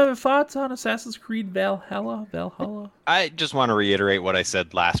 Do we have any other thoughts on Assassin's Creed Valhalla? I just want to reiterate what I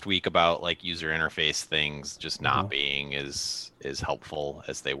said last week about like user interface things just not being as helpful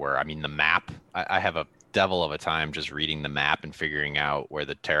as they were. I mean, the map, I have a devil of a time just reading the map and figuring out where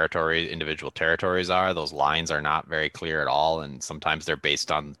the individual territories are. Those lines are not very clear at all, and sometimes they're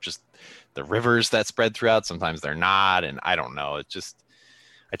based on just the rivers that spread throughout. Sometimes they're not, and I don't know. It's just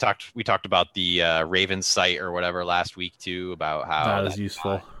we talked about the Raven site or whatever last week too, about how not as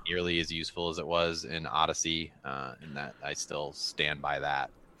useful, not nearly as useful as it was in Odyssey, and that I still stand by that.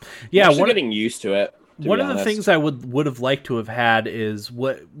 Yeah, we're getting used to it. One of the things I would have liked to have had is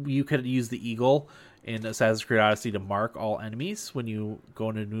what you could use the eagle in Assassin's Creed Odyssey to mark all enemies when you go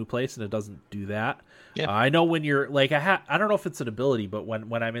into a new place, and it doesn't do that. Yeah. I know when you're like I don't know if it's an ability, but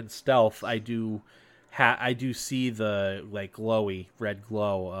when I'm in stealth, I do see the like glowy red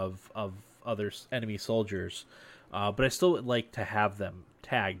glow of other enemy soldiers, but I still would like to have them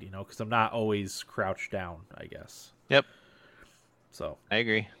tagged, because I'm not always crouched down, I guess. Yep. So I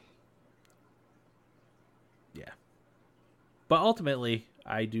agree. Yeah. But ultimately,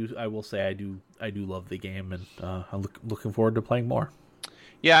 I will say I do love the game, and I'm looking forward to playing more.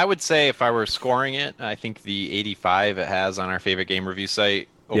 Yeah, I would say if I were scoring it, I think the 85 it has on our favorite game review site,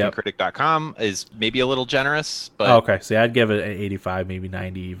 opencritic.com, is maybe a little generous. But okay, so I'd give it an 85, maybe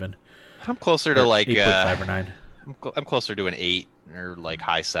 90 even. I'm closer to like 8.5 or 9. I'm closer to an 8 or like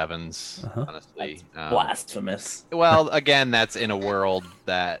high 7s, honestly. Blasphemous. Well, again, that's in a world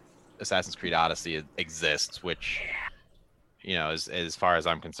that Assassin's Creed Odyssey exists, which, as far as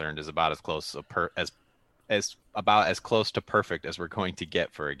I'm concerned, is about as close as close to perfect as we're going to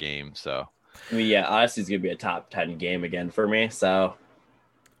get for a game. So, I mean, yeah, Odyssey's gonna be a top 10 game again for me. So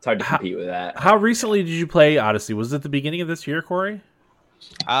it's hard to compete with that. How recently did you play Odyssey? Was it the beginning of this year, Corey?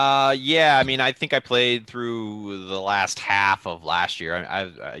 Yeah. I mean, I think I played through the last half of last year.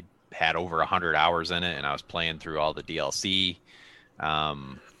 I had over 100 hours in it, and I was playing through all the DLC.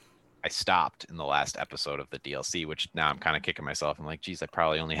 I stopped in the last episode of the DLC, which now I'm kind of kicking myself. I'm like, geez, I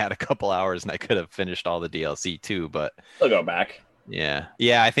probably only had a couple hours, and I could have finished all the DLC too. But I'll go back. Yeah.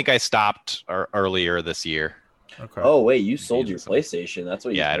 I think I stopped earlier this year. Okay. Oh wait, you sold your PlayStation. That's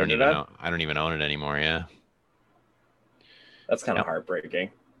what. I don't even own it anymore. Yeah. That's kind of heartbreaking.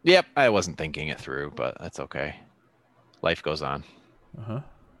 Yep, I wasn't thinking it through, but that's okay. Life goes on.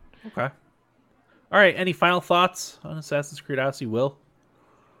 Okay. All right. Any final thoughts on Assassin's Creed Odyssey, Will?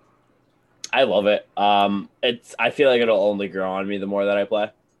 I love it. I feel like it'll only grow on me the more that I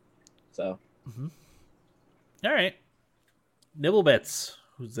play. So. All right. Nibble bits.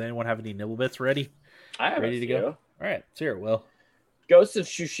 Does anyone have any nibble bits ready? I have ready to go. All right. Let's hear it, Will. Ghost of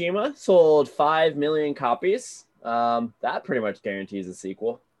Tsushima sold 5 million copies. That pretty much guarantees a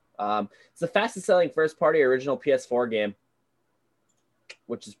sequel. It's the fastest selling first party original PS4 game,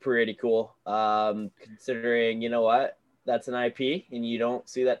 which is pretty cool. Considering, you know what, that's an IP, and you don't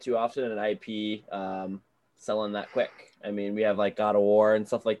see that too often, an IP selling that quick. I mean, we have like God of War and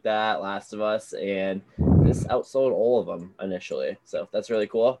stuff like that, Last of Us, and this outsold all of them initially. So that's really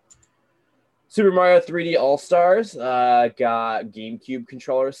cool. Super Mario 3D All-Stars got GameCube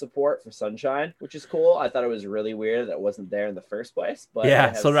controller support for Sunshine, which is cool. I thought it was really weird that it wasn't there in the first place, but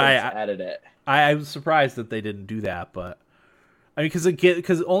yeah, so I added it. I was surprised that they didn't do that, but I mean, because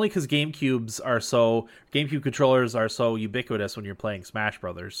GameCube controllers are so ubiquitous when you're playing Smash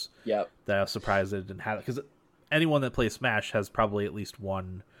Brothers. Yep. That I was surprised it didn't have it, because anyone that plays Smash has probably at least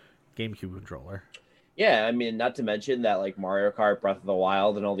one GameCube controller. Yeah, I mean, not to mention that like Mario Kart, Breath of the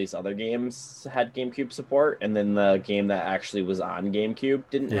Wild, and all these other games had GameCube support, and then the game that actually was on GameCube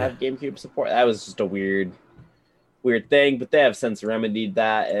didn't have GameCube support. That was just a weird thing, but they have since remedied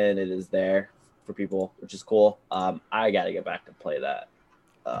that, and it is there for people, which is cool. I got to get back to play that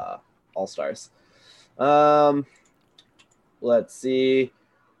All-Stars. Let's see.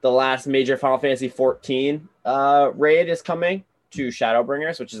 The last major Final Fantasy 14 raid is coming to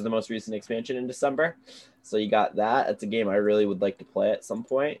Shadowbringers, which is the most recent expansion in December. So you got that. It's a game I really would like to play at some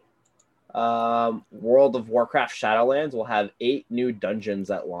point. World of Warcraft Shadowlands will have 8 new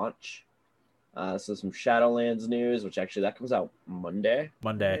dungeons at launch. So some Shadowlands news, which actually that comes out Monday.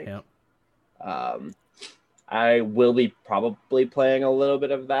 Yeah. I will be probably playing a little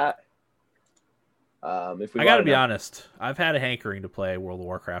bit of that. I got to be honest, I've had a hankering to play World of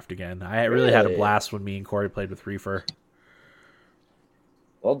Warcraft again. I really had a blast when me and Corey played with Reefer.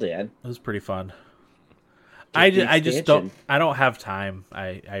 Well, Dan, it was pretty fun. I don't have time.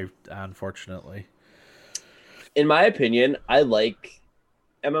 I unfortunately. In my opinion, I like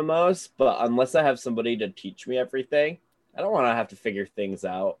MMOs, but unless I have somebody to teach me everything, I don't want to have to figure things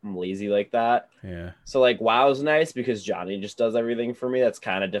out. I'm lazy like that. Yeah. So like WoW's nice because Johnny just does everything for me. That's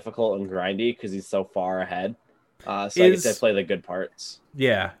kind of difficult and grindy because he's so far ahead. So I get to play the good parts.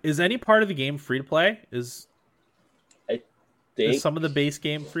 Yeah. Is any part of the game free to play? Is some of the base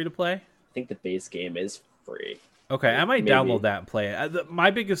game free to play? I think the base game is free. Okay, I might download that and play it.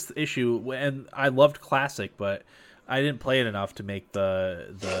 My biggest issue, and I loved Classic, but I didn't play it enough to make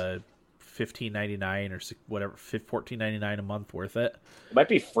the $15.99 or whatever, $14.99 a month worth it. It might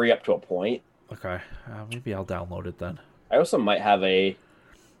be free up to a point. Okay, maybe I'll download it then. I also might have a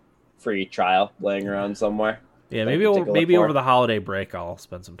free trial laying around somewhere. Yeah, maybe over the holiday break I'll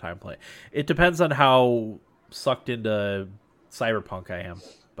spend some time playing. It depends on how sucked into Cyberpunk I am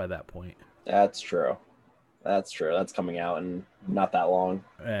by that point. That's true. That's true. That's coming out in not that long.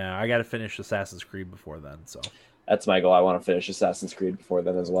 Yeah, I got to finish Assassin's Creed before then. So That's my goal. I want to finish Assassin's Creed before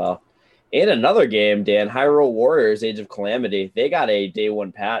then as well. In another game, Dan, Hyrule Warriors: Age of Calamity, they got a day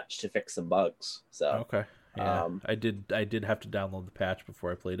one patch to fix some bugs. So okay, yeah, I did have to download the patch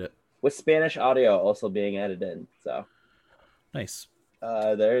before I played it. with Spanish audio also being added in. So Nice.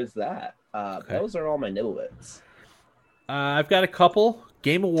 there's that. Okay. Those are all my nibblebits. I've got a couple.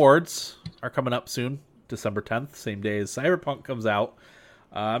 Game Awards are coming up soon, December 10th, same day as Cyberpunk comes out.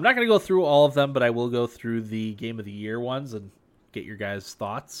 I'm not going to go through all of them, but I will go through the Game of the Year ones and get your guys'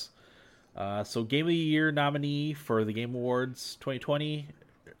 thoughts. So Game of the Year nominee for the Game Awards 2020,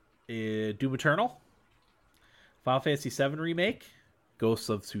 Doom Eternal, Final Fantasy VII Remake, Ghosts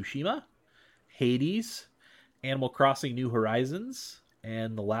of Tsushima, Hades, Animal Crossing New Horizons,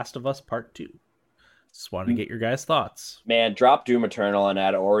 and The Last of Us Part 2. Just want to get your guys' thoughts. Man, drop Doom Eternal and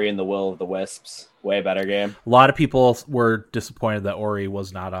add Ori and the Will of the Wisps. Way better game. A lot of people were disappointed that Ori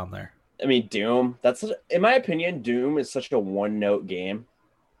was not on there. I mean, Doom. In my opinion, Doom is such a one-note game.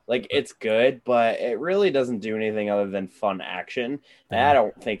 Like, it's good, but it really doesn't do anything other than fun action. And I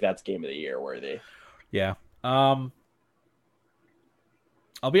don't think that's Game of the Year worthy. Yeah. I'll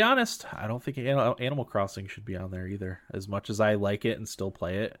be honest. I don't think Animal Crossing should be on there either. As much as I like it and still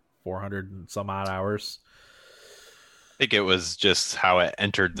play it, 400 and some odd hours. I think it was just how it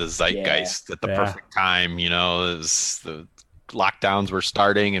entered the zeitgeist at the perfect time. You know, it was the lockdowns were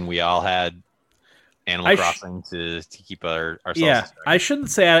starting, and we all had Animal Crossing to keep ourselves. Yeah, I shouldn't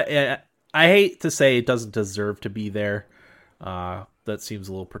say. I hate to say it doesn't deserve to be there. That seems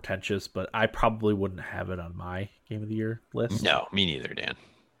a little pretentious, but I probably wouldn't have it on my Game of the Year list. No, me neither, Dan.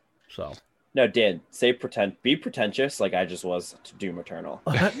 So no, Dan, be pretentious like I just was to Doom Eternal.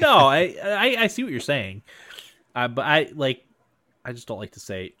 No, I see what you're saying, but I just don't like to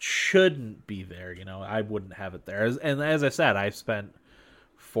say it shouldn't be there. You know, I wouldn't have it there. And as I said, I've spent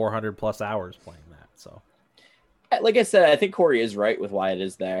 400 plus hours playing that. So, like I said, I think Corey is right with why it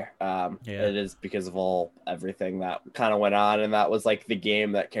is there. It is because of everything that kind of went on, and that was like the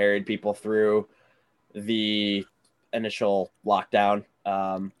game that carried people through the initial lockdown.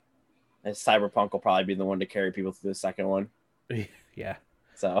 And Cyberpunk will probably be the one to carry people through the second one. Yeah.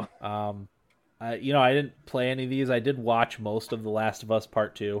 So, I didn't play any of these. I did watch most of The Last of Us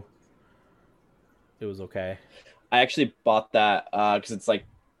Part 2. It was okay. I actually bought that because it's like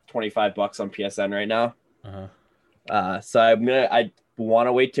 $25 on PSN right now. So I want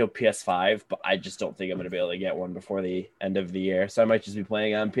to wait till PS5, but I just don't think I'm going to be able to get one before the end of the year. So I might just be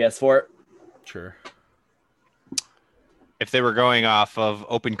playing on PS4. Sure. If they were going off of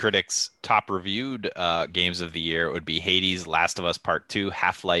OpenCritic's top reviewed games of the year, it would be Hades, Last of Us Part 2,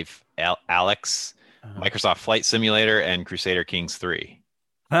 Half-Life Alyx, Microsoft Flight Simulator, and Crusader Kings 3.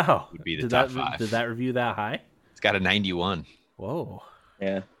 Wow. Would be the top 5. Did that review that high? It's got a 91. Whoa.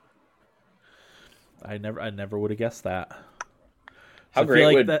 Yeah. I never would have guessed that. How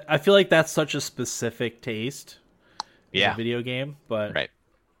great would I feel like that's such a specific taste in a video game, but right.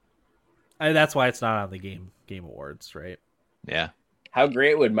 That's why it's not on the Game Awards, right? Yeah. How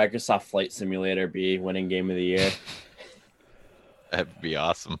great would Microsoft Flight Simulator be winning Game of the Year? That'd be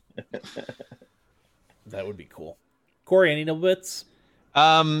awesome. That would be cool. Corey, any nibble bits?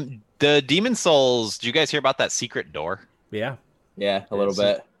 The Demon Souls, did you guys hear about that secret door? Yeah. Yeah, a little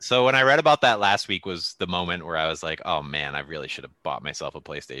bit. So when I read about that last week was the moment where I was like, oh man, I really should have bought myself a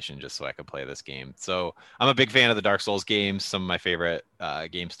PlayStation just so I could play this game. So I'm a big fan of the Dark Souls games, some of my favorite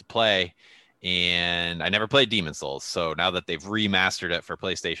games to play. And I never played Demon Souls. So now that they've remastered it for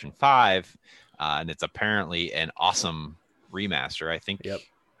PlayStation 5, and it's apparently an awesome remaster, I think. Yep.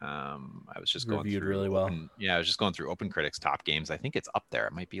 I was just going reviewed through really well. I was just going through OpenCritic's top games. I think it's up there.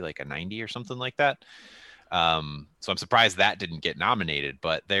 It might be like a 90 or something like that. So I'm surprised that didn't get nominated,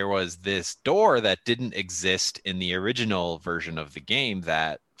 but there was this door that didn't exist in the original version of the game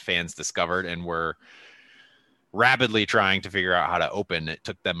that fans discovered and were rapidly trying to figure out how to open. It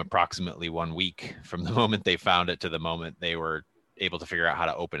took them approximately 1 week from the moment they found it to the moment they were able to figure out how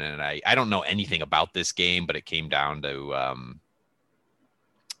to open it. And I don't know anything about this game, but it came down to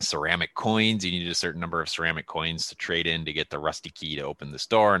ceramic coins. You needed a certain number of ceramic coins to trade in to get the rusty key to open this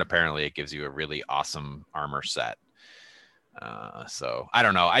door, and apparently it gives you a really awesome armor set. So I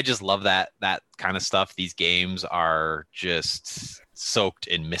don't know, I just love that kind of stuff. These games are just soaked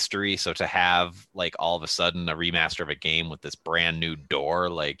in mystery, so to have like all of a sudden a remaster of a game with this brand new door,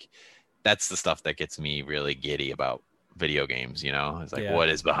 like that's the stuff that gets me really giddy about video games. You know, it's like, what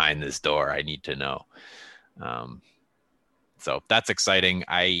is behind this door? I need to know. So that's exciting.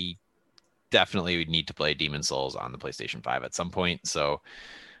 I definitely would need to play Demon Souls on the PlayStation 5 at some point. So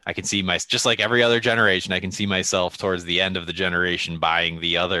I can see just like every other generation, I can see myself towards the end of the generation buying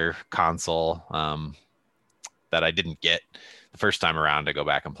the other console that I didn't get the first time around to go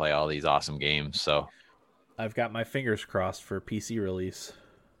back and play all these awesome games. So I've got my fingers crossed for PC release.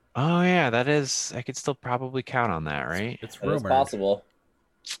 oh yeah, I could still probably count on that, right? It's That is rumored. possible.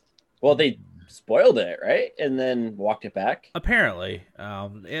 Well, they spoiled it, right? And then walked it back. Apparently,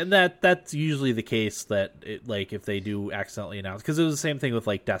 and that's usually the case that like if they do accidentally announce, because it was the same thing with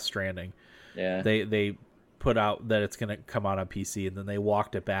like Death Stranding. Yeah. They put out that it's going to come out on PC, and then they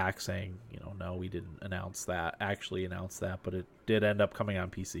walked it back saying, no, we didn't actually announce that, but it did end up coming on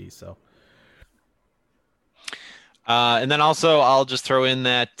PC. So. And then also, I'll just throw in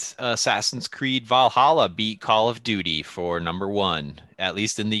that Assassin's Creed Valhalla beat Call of Duty for #1, at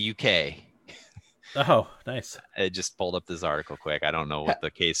least in the UK. Oh, nice. I just pulled up this article quick. I don't know what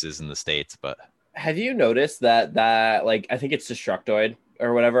the case is in the States, but Have you noticed that like I think it's Destructoid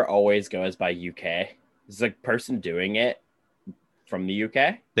or whatever always goes by UK? It's like person doing it from the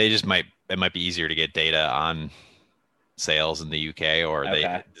UK. they just it might be easier to get data on sales in the UK, or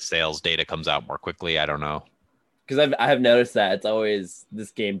Okay. the sales data comes out more quickly. I don't know. Because I have noticed that it's always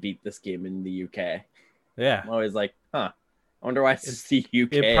this game beat this game in the UK. Yeah. I'm always like, I wonder why it's the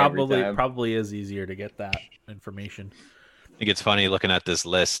UK. It every time. probably is easier to get that information. I think it's funny looking at this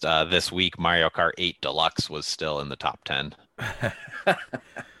list. This week, Mario Kart 8 Deluxe was still in the top 10.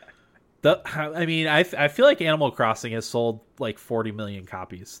 I feel like Animal Crossing has sold like 40 million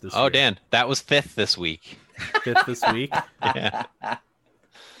copies this year. Oh, Dan, that was 5th this week. 5th this week. Yeah.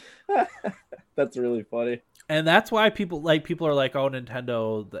 That's really funny. And that's why people are like, oh,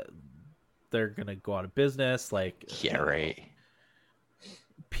 Nintendo, they're gonna go out of business. Like, Yeah, right.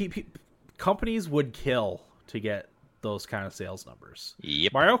 Companies would kill to get those kind of sales numbers.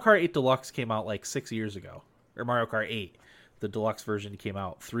 Yep. Mario Kart 8 Deluxe came out like 6 years ago, or Mario Kart 8, the deluxe version came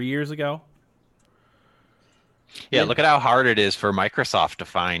out 3 years ago. Yeah, look at how hard it is for Microsoft to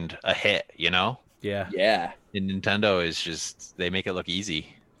find a hit, Yeah. Yeah. And Nintendo is just, they make it look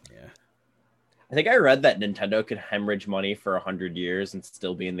easy. Yeah. I think I read that Nintendo could hemorrhage money for 100 years and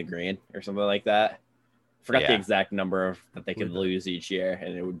still be in the green or something like that. Forgot the Yeah. exact number that they could lose each year,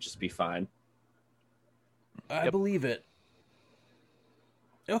 and it would just be fine. I believe it.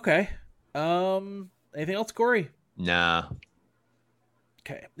 Okay. Anything else, Corey? Nah.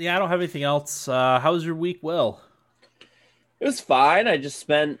 Okay. Yeah, I don't have anything else. How was your week, Will? It was fine. I just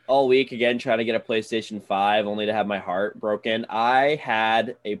spent all week again trying to get a PlayStation 5 only to have my heart broken. I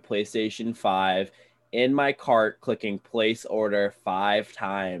had a PlayStation 5 in my cart clicking place order 5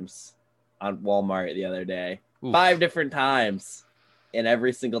 times on Walmart the other day. Oof. 5 different times. And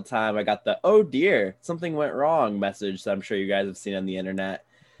every single time I got the, oh dear, something went wrong message that I'm sure you guys have seen on the internet.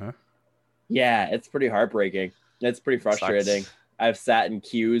 Huh? Yeah, it's pretty heartbreaking. It's pretty frustrating. Sucks. I've sat in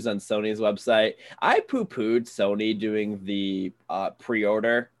queues on Sony's website. I poo-pooed Sony doing the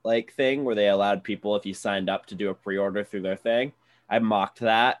pre-order like thing where they allowed people, if you signed up, to do a pre-order through their thing. I mocked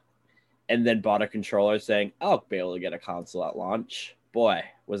that and then bought a controller saying, I'll be able to get a console at launch. Boy,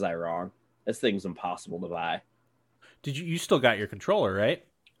 was I wrong. This thing's impossible to buy. Did you still got your controller, right?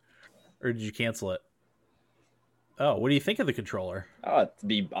 Or did you cancel it? Oh, what do you think of the controller? Oh, it'd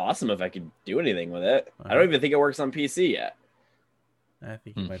be awesome if I could do anything with it. I don't even think it works on PC yet. I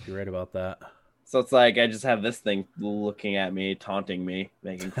think you might be right about that. So it's like I just have this thing looking at me, taunting me,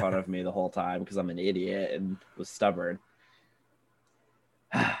 making fun of me the whole time because I'm an idiot and was stubborn.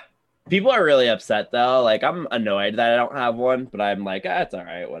 People are really upset though. Like, I'm annoyed that I don't have one, but I'm like, it's all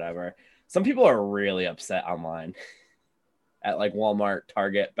right, whatever. Some people are really upset online at like Walmart,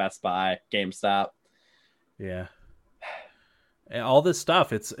 Target, Best Buy, GameStop. Yeah. And all this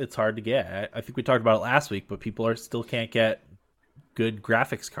stuff, it's hard to get. I think we talked about it last week, but people still can't get good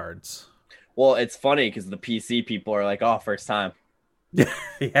graphics cards. Well, it's funny because the PC people are like, oh, first time.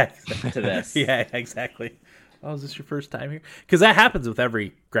 Yeah. To this. Yeah, exactly. Oh, is this your first time here? Because that happens with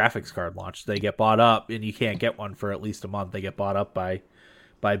every graphics card launch. They get bought up, and you can't get one for at least a month. They get bought up by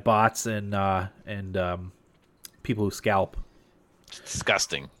bots and people who scalp. It's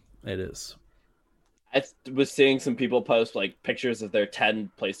disgusting. It is. I was seeing some people post like pictures of their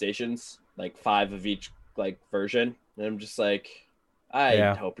 10 PlayStations, like 5 of each like version, and I'm just like,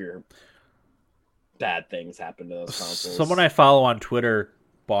 I hope your bad things happen to those consoles. Someone I follow on Twitter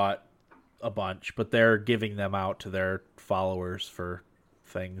bought a bunch, but they're giving them out to their followers for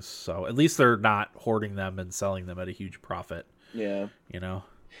things, so at least they're not hoarding them and selling them at a huge profit. Yeah,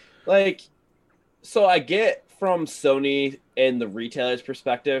 like, so I get from Sony and the retailer's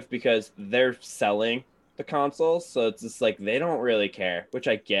perspective because they're selling the consoles, so it's just like they don't really care, which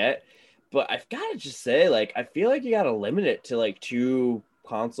I get. But I've got to just say, like, I feel like you got to limit it to like 2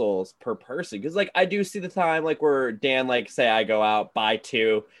 consoles per person, because like I do see the time like where Dan, like say I go out, buy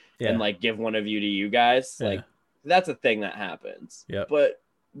two, and like give one of you to you guys. Like that's a thing that happens. Yeah. But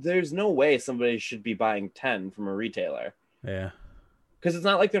there's no way somebody should be buying 10 from a retailer. Yeah. Because it's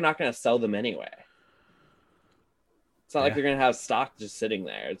not like they're not going to sell them anyway. It's not like they're going to have stock just sitting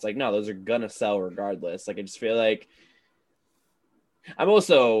there. It's like, no, those are going to sell regardless. Like, I just feel like I'm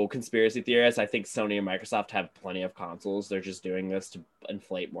also conspiracy theorist. I think Sony and Microsoft have plenty of consoles. They're just doing this to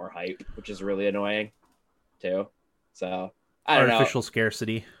inflate more hype, which is really annoying too. So I don't know. Artificial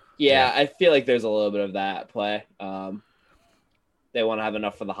scarcity. Yeah, I feel like there's a little bit of that at play. They want to have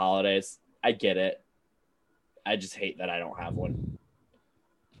enough for the holidays. I get it. I just hate that I don't have one.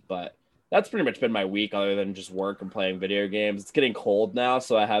 But that's pretty much been my week, other than just work and playing video games. It's getting cold now,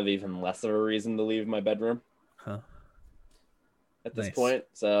 so I have even less of a reason to leave my bedroom. At this point.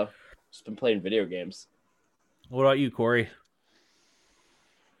 So just been playing video games. What about you, Corey?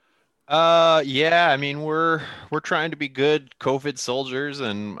 Yeah, I mean we're trying to be good COVID soldiers,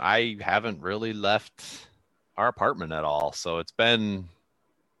 and I haven't really left our apartment at all. So it's been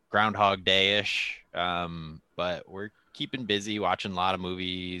Groundhog Day-ish. But we're keeping busy, watching a lot of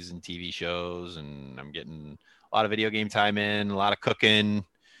movies and TV shows, and I'm getting a lot of video game time in, a lot of cooking.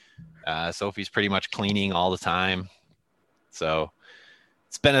 Sophie's pretty much cleaning all the time. So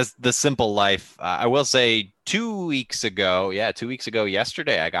it's been the simple life. I will say 2 weeks ago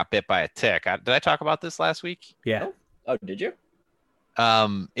yesterday, I got bit by a tick. Did I talk about this last week? Yeah. Oh, did you?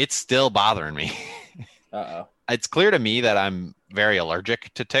 It's still bothering me. Uh-oh. It's clear to me that I'm very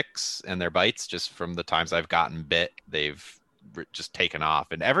allergic to ticks and their bites. Just from the times I've gotten bit, they've just taken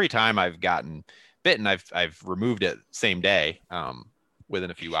off. And every time I've gotten bitten, I've removed it same day,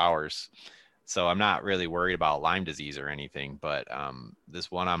 within a few hours. So I'm not really worried about Lyme disease or anything. But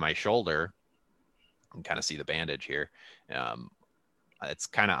this one on my shoulder, you can kind of see the bandage here. It's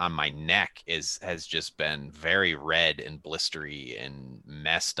kind of on my neck has just been very red and blistery and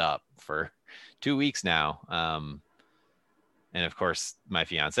messed up for 2 weeks now. And of course my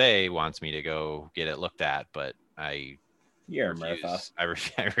fiance wants me to go get it looked at, but I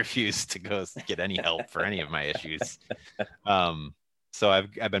refuse to go get any help for any of my issues. So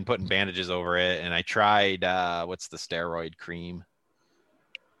I've been putting bandages over it, and I tried, what's the steroid cream?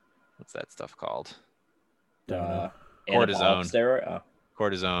 What's that stuff called? Cortisone. Steroid? Oh.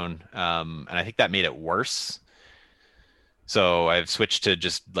 Cortisone. And I think that made it worse. So I've switched to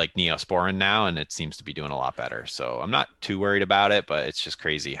just like Neosporin now, and it seems to be doing a lot better. So I'm not too worried about it, but it's just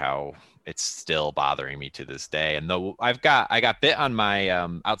crazy how it's still bothering me to this day. And though I got bit on my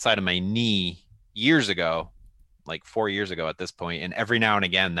outside of my knee years ago, like 4 years ago at this point, and every now and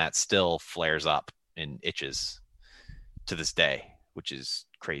again that still flares up and itches to this day, which is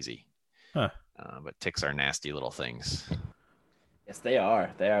crazy. But ticks are nasty little things. Yes, they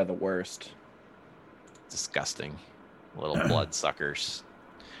are. They are the worst. Disgusting. Little blood suckers.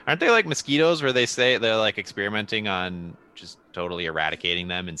 Aren't they like mosquitoes, where they say they're like experimenting on just totally eradicating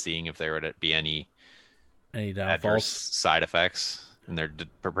them and seeing if there would be any adverse side effects? And they're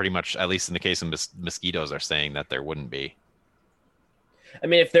pretty much, at least in the case of mosquitoes, are saying that there wouldn't be. I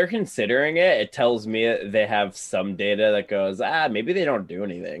mean, if they're considering it, it tells me they have some data that goes, maybe they don't do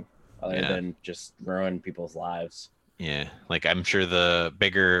anything other than just ruin people's lives. Yeah, like I'm sure the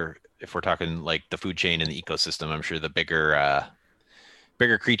bigger, if we're talking like the food chain and the ecosystem, I'm sure the bigger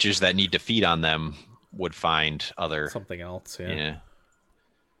creatures that need to feed on them would find something else. Yeah.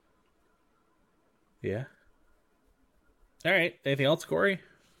 All right. Anything else, Corey?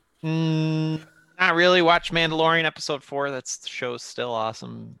 Not really. Watch Mandalorian episode 4. The show's still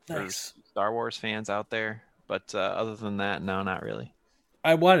awesome for Star Wars fans out there. But other than that, no, not really.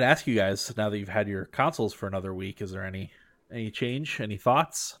 I wanted to ask you guys, now that you've had your consoles for another week, is there any change? Any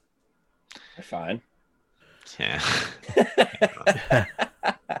thoughts? They're fine. Yeah.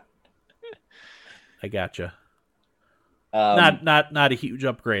 I gotcha. Not a huge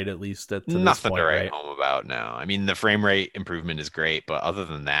upgrade, at least to nothing this point, to write right? home about now. I mean, the frame rate improvement is great, but other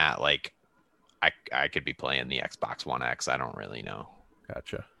than that, like I could be playing the Xbox One X. I don't really know.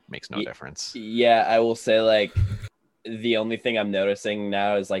 Gotcha. Makes no difference. Yeah, I will say, like, the only thing I'm noticing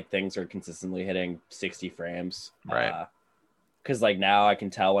now is like things are consistently hitting 60 frames. Right. Because like now I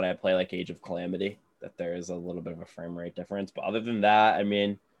can tell when I play like Age of Calamity that there is a little bit of a frame rate difference. But other than that, I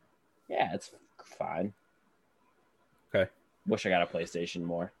mean, yeah, it's fine. Okay. Wish I got a PlayStation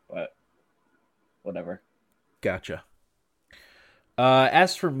more, but whatever. Gotcha.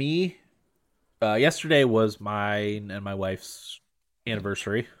 As for me, yesterday was mine and my wife's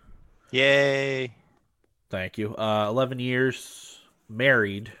anniversary. Yay. Thank you. 11 years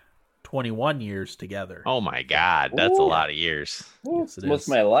married, 21 years together. Oh my God, that's a lot of years. Yes, it Most is.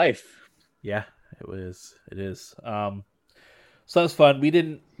 of my life. Yeah, it was. It is. So that was fun. We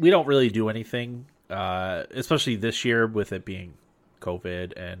don't really do anything, especially this year with it being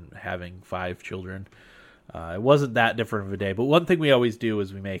COVID and having 5 children. It wasn't that different of a day. But one thing we always do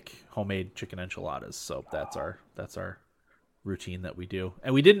is we make homemade chicken enchiladas. So that's our routine that we do.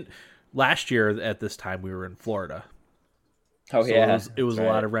 And we didn't last year at this time. We were in Florida. Oh, So yeah. it was a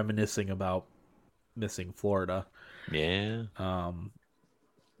lot of reminiscing about missing Florida. Yeah.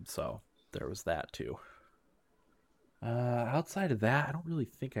 So there was that too. Outside of that, I don't really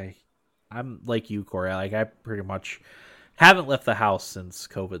think I'm like you, Corey. Like I pretty much haven't left the house since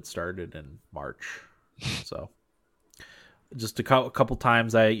COVID started in March. So just a couple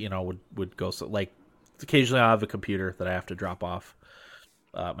times I, would go. So like occasionally I'll have a computer that I have to drop off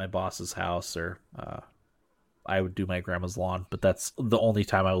at my boss's house, or I would do my grandma's lawn. But that's the only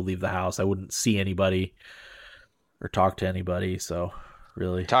time I would leave the house. I wouldn't see anybody or talk to anybody. So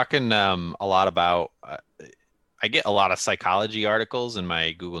really talking a lot about. I get a lot of psychology articles in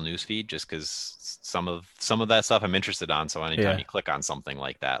my Google Newsfeed just because some of that stuff I'm interested on. So anytime you click on something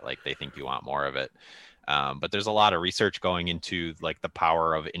like that, like they think you want more of it. But there's a lot of research going into like the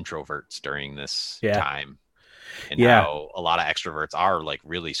power of introverts during this time, and how a lot of extroverts are like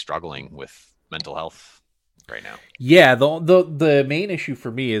really struggling with mental health right now. Yeah, the main issue for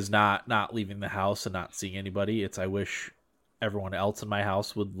me is not leaving the house and not seeing anybody. It's I wish everyone else in my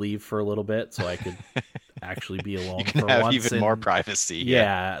house would leave for a little bit so I could actually be alone you can for have once. Even more privacy.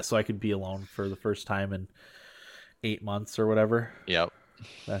 Yeah, so I could be alone for the first time in 8 months or whatever. Yep.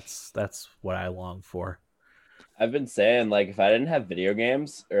 That's what I long for. I've been saying, like, if I didn't have video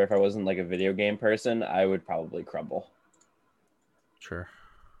games, or if I wasn't like a video game person, I would probably crumble. Sure.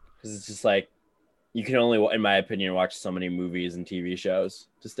 Because it's just like, you can only, in my opinion, watch so many movies and TV shows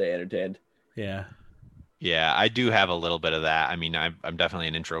to stay entertained. Yeah. Yeah, I do have a little bit of that. I mean, I'm definitely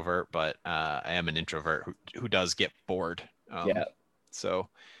an introvert, but I am an introvert who does get bored. So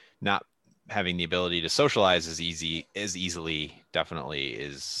not having the ability to socialize as easily definitely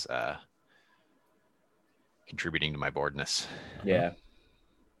is contributing to my boredness. Yeah.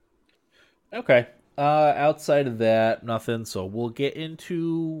 Okay. Outside of that, nothing. So we'll get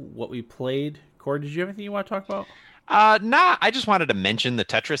into what we played. Corey, did you have anything you want to talk about? I just wanted to mention the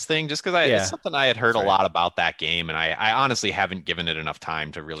Tetris thing just because it's something I had heard a lot about that game, and I honestly haven't given it enough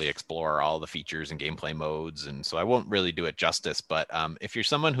time to really explore all the features and gameplay modes, and so I won't really do it justice. But if you're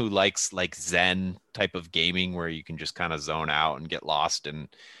someone who likes like Zen type of gaming where you can just kind of zone out and get lost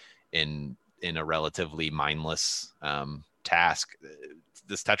in a relatively mindless task,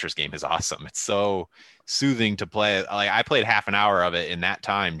 this Tetris game is awesome. It's so soothing to play. Like I played half an hour of it in that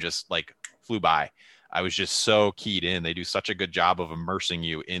time, just like flew by. I was just so keyed in. They do such a good job of immersing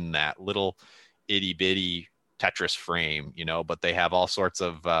you in that little itty bitty Tetris frame, but they have all sorts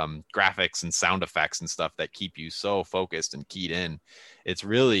of graphics and sound effects and stuff that keep you so focused and keyed in. It's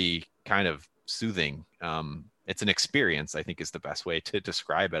really kind of soothing. It's an experience, I think is the best way to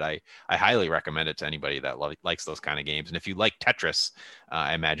describe it. I highly recommend it to anybody that likes those kind of games. And if you like Tetris,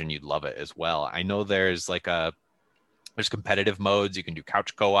 I imagine you'd love it as well. I know there's competitive modes. You can do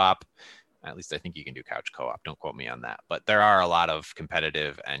couch co-op. At least I think you can do couch co-op. Don't quote me on that. But there are a lot of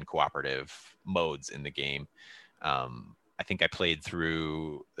competitive and cooperative modes in the game. I think I played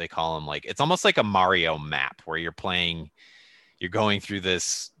through, they call them it's almost like a Mario map where you're going through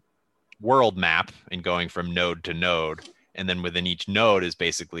this world map and going from node to node. And then within each node is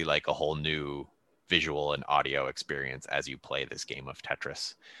basically like a whole new visual and audio experience as you play this game of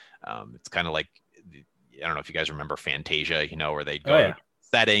Tetris. It's kind of like, I don't know if you guys remember Fantasia, where they'd go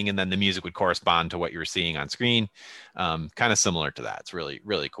setting and then the music would correspond to what you were seeing on screen. Kind of similar to that. It's really,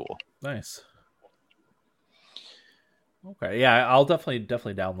 really cool. Nice. Okay. Yeah, I'll definitely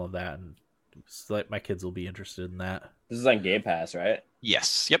download that, and my kids will be interested in that. This is on Game Pass, right?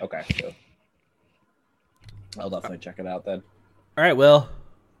 Yes. Yep. Okay. Cool. I'll definitely check it out then. All right. Well,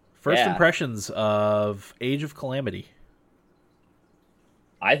 first impressions of Age of Calamity.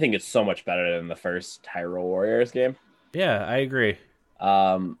 I think it's so much better than the first Hyrule Warriors game. Yeah, I agree.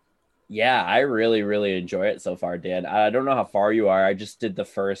 Yeah, I really, really enjoy it so far, Dan. I don't know how far you are. I just did the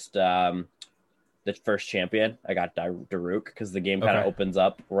first champion. I got Daruk because the game kind of opens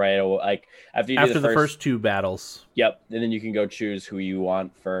up right away. Like after the first 2 battles. Yep, and then you can go choose who you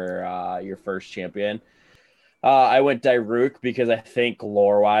want for your first champion. I went Daruk because I think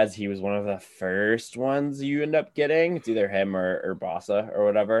lore-wise he was one of the first ones you end up getting. It's either him or Bossa or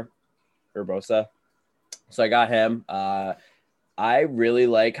whatever, Urbosa. So I got him. I really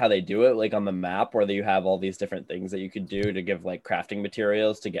like how they do it, like on the map where you have all these different things that you could do to give like crafting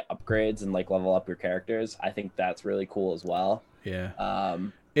materials to get upgrades and like level up your characters. I think that's really cool as well. Yeah.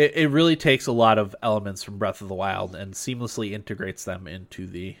 Um, It really takes a lot of elements from Breath of the Wild and seamlessly integrates them into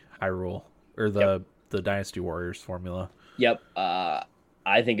the Hyrule or the Dynasty Warriors formula. Yep.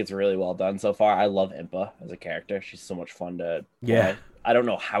 I think it's really well done so far. I love Impa as a character. She's so much fun to play. Yeah. I don't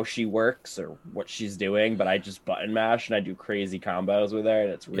know how she works or what she's doing, but I just button mash and I do crazy combos with her, and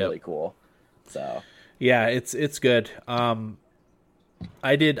it's really cool. So yeah, it's good. I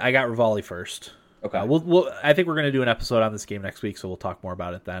got Rivali first. okay. I think we're gonna do an episode on this game next week, so we'll talk more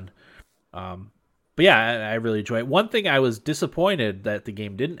about it then. But yeah, I really enjoy it. One thing I was disappointed that the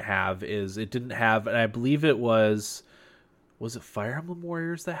game didn't have is it didn't have, and I believe it was it Fire Emblem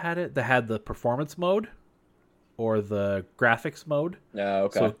Warriors that had it? That had the performance mode or the graphics mode. No,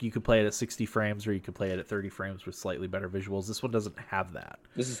 okay. So you could play it at 60 frames or you could play it at 30 frames with slightly better visuals. This one doesn't have that.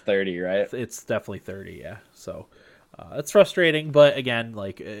 This is 30, right? It's definitely 30, yeah. So it's frustrating, but again,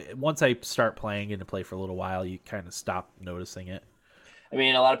 like once I start playing and to play for a little while, you kind of stop noticing it. I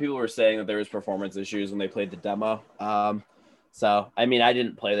mean, a lot of people were saying that there was performance issues when they played the demo. So, I mean, I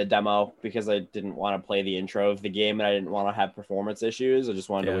didn't play the demo because I didn't want to play the intro of the game and I didn't want to have performance issues. I just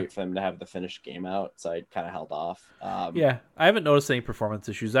wanted to wait for them to have the finished game out. So I kind of held off. Yeah, I haven't noticed any performance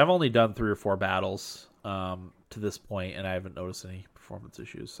issues. I've only done 3 or 4 battles to this point, and I haven't noticed any performance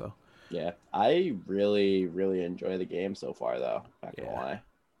issues. So yeah, I really, really enjoy the game so far, though. Not gonna lie.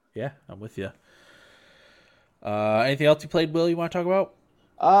 Yeah, I'm with you. Anything else you played, Will, you want to talk about?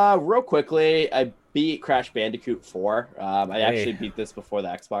 Real quickly, I beat Crash Bandicoot 4. I actually beat this before the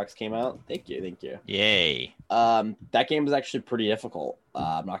Xbox came out. Thank you. Yay. That game was actually pretty difficult.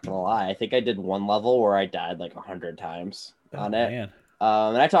 I'm not gonna lie. I think I did one level where I died like 100 times on it. Man.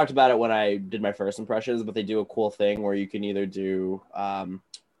 And I talked about it when I did my first impressions, but they do a cool thing where you can either do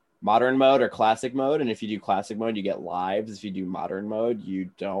modern mode or classic mode. And if you do classic mode, you get lives. If you do modern mode, you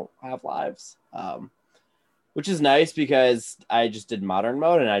don't have lives. Which is nice because I just did modern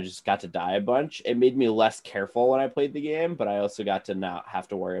mode and I just got to die a bunch. It made me less careful when I played the game, but I also got to not have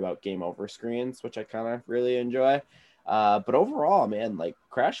to worry about game over screens, which I kind of really enjoy. But overall, man, like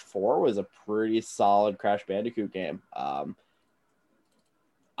Crash 4 was a pretty solid Crash Bandicoot game.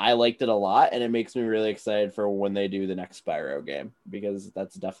 I liked it a lot, and it makes me really excited for when they do the next Spyro game because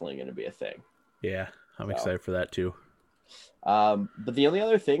that's definitely going to be a thing. Yeah, I'm excited for that too. But the only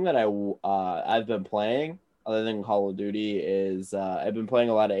other thing that I've been playing other than Call of Duty is I've been playing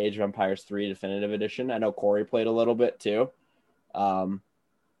a lot of Age of Empires 3 Definitive Edition. I know Corey played a little bit too.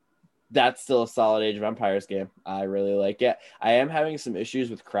 That's still a solid Age of Empires game. I really like it. I am having some issues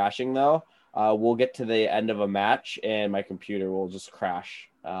with crashing though. We'll get to the end of a match and my computer will just crash.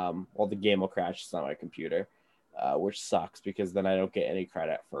 Well, the game will crash. It's not my computer, which sucks because then I don't get any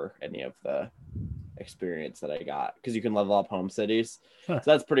credit for any of the experience that I got because you can level up home cities. So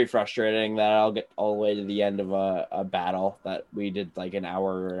that's pretty frustrating that I'll get all the way to the end of a battle that we did like an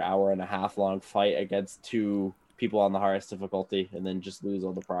hour and a half long fight against 2 people on the hardest difficulty and then just lose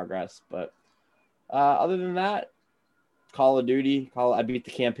all the progress. But other than that, Call of Duty, I beat the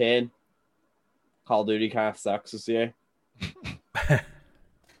campaign. Call of Duty kind of sucks this year.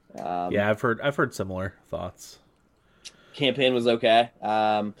 Yeah, I've heard similar thoughts. Campaign was okay.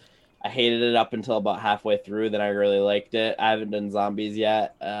 I hated it up until about halfway through. Then I really liked it. I haven't done zombies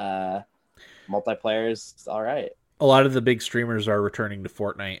yet. Multiplayer's all right. A lot of the big streamers are returning to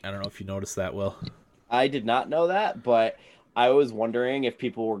Fortnite. I don't know if you noticed that, Will. I did not know that, but I was wondering if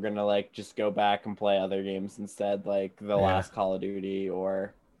people were gonna like just go back and play other games instead, like the last Call of Duty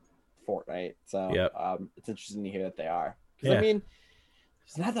or Fortnite. So it's interesting to hear that they are. Because I mean,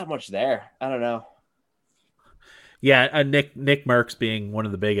 there's not that much there. I don't know. Yeah, Nick Merckx being one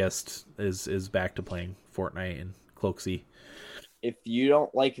of the biggest is back to playing Fortnite and Cloaksy. If you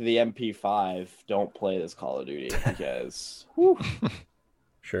don't like the MP5, don't play this Call of Duty because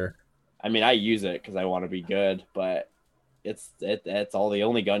Sure. I mean, I use it because I want to be good, but it's all the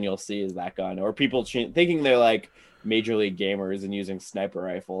only gun you'll see is that gun, or people thinking they're like major league gamers and using sniper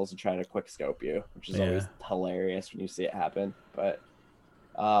rifles and trying to quick scope you, which is always hilarious when you see it happen. But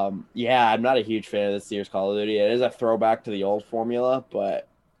I'm not a huge fan of this year's Call of Duty. It is a throwback to the old formula, but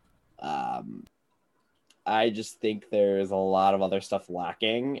I just think there's a lot of other stuff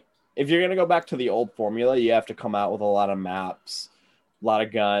lacking. If you're gonna go back to the old formula, you have to come out with a lot of maps, a lot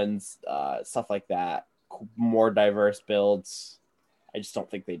of guns, stuff like that, more diverse builds. I just don't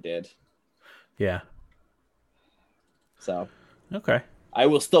think they did. Yeah. So. Okay. I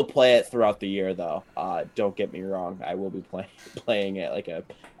will still play it throughout the year, though. Don't get me wrong. I will be playing it like a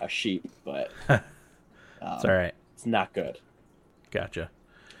sheep, but it's all right. It's not good. Gotcha.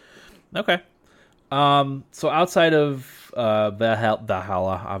 Okay. So outside of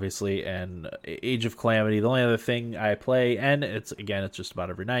Valhalla, obviously, and Age of Calamity, the only other thing I play, and it's just about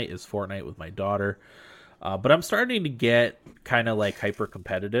every night, is Fortnite with my daughter. But I'm starting to get kind of like hyper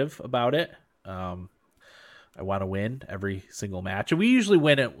competitive about it. I want to win every single match, and we usually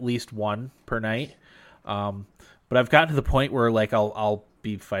win at least one per night. But I've gotten to the point where like I'll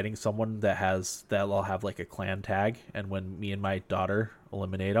be fighting someone that'll have like a clan tag, and when me and my daughter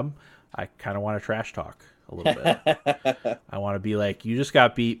eliminate them, I kind of want to trash talk a little bit. I want to be like, you just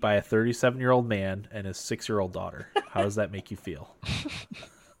got beat by a 37-year-old man and his 6-year-old daughter. How does that make you feel?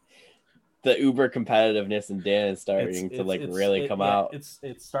 The uber competitiveness in Dan is starting to really come out. It's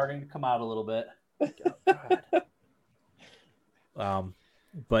starting to come out a little bit.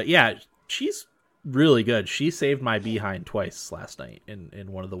 But yeah, she's really good. She saved my behind twice last night in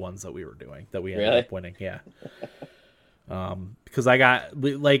one of the ones that we were doing that we ended up winning. Yeah. Because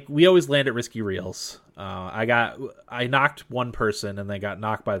we always land at risky reels. I knocked one person and they got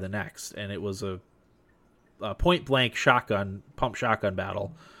knocked by the next, and it was a point blank pump shotgun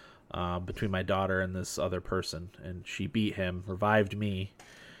battle between my daughter and this other person, and she beat him, revived me,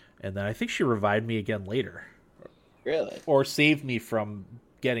 and then I think she revived me again later. Really? Or saved me from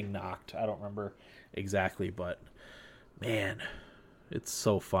getting knocked. I don't remember exactly, but man, it's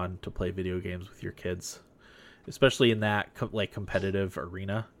so fun to play video games with your kids, especially in that competitive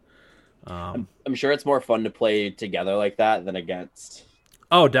arena. I'm sure it's more fun to play together like that than against.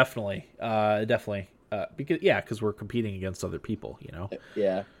 Oh, definitely. Because we're competing against other people, you know?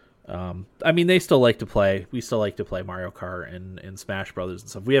 Yeah. I mean, we still like to play Mario Kart and Smash Brothers and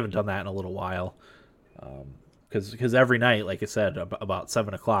stuff. We haven't done that in a little while. Because every night, like I said, about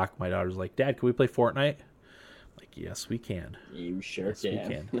 7 o'clock, my daughter's like, Dad, can we play Fortnite? I'm like, yes, we can. You sure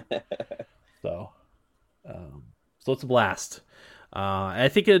can. We can. So it's a blast. I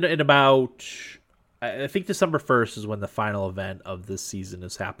think I think December 1st is when the final event of this season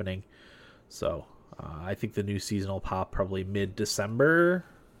is happening. So I think the new season will pop probably mid-December.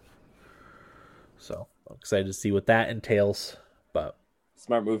 So I'm excited to see what that entails. But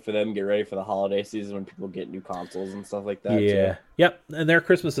smart move for them. Get ready for the holiday season when people get new consoles and stuff like that. Yeah. Too. Yep. And their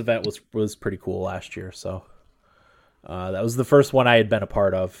Christmas event was pretty cool last year. So that was the first one I had been a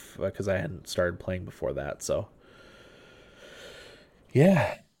part of because I hadn't started playing before that. So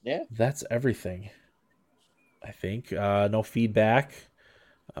yeah, that's everything. I think no feedback.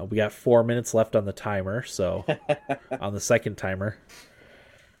 We got 4 minutes left on the timer. So on the second timer.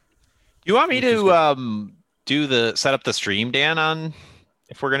 You want me to set up the stream, Dan, on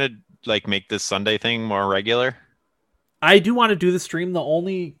if we're gonna make this Sunday thing more regular? I do want to do the stream. The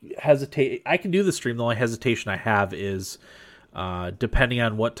only I can do the stream. The only hesitation I have is depending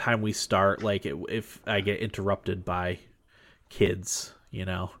on what time we start. If I get interrupted by kids, you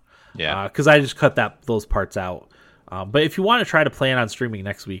know. Yeah. Because I just cut those parts out. But if you want to try to plan on streaming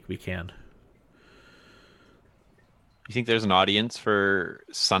next week, we can. You think there's an audience for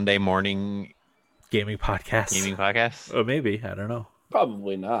Sunday morning gaming podcasts? Oh, maybe. I don't know.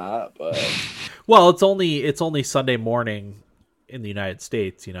 Probably not, but well, it's only Sunday morning in the United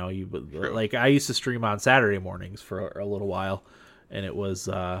States. You know, I used to stream on Saturday mornings for a little while, and it was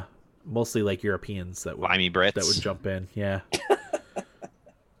mostly Europeans that would Brits that would jump in. Yeah,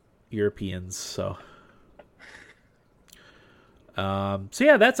 Europeans. So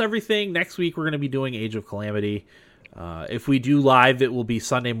yeah, that's everything. Next week we're going to be doing Age of Calamity. If we do live, it will be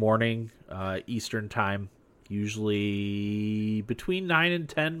Sunday morning, Eastern time. Usually between 9 and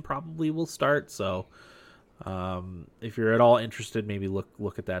 10 probably will start. So if you're at all interested, maybe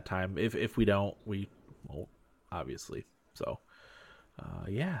look at that time. If we don't, we won't, obviously. So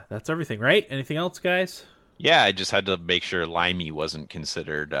yeah, that's everything, right? Anything else, guys? Yeah, I just had to make sure limey wasn't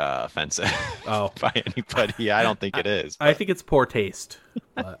considered offensive by anybody. I don't think it is. I think it's poor taste.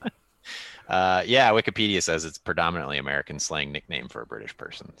 But... yeah, Wikipedia says it's predominantly American slang nickname for a British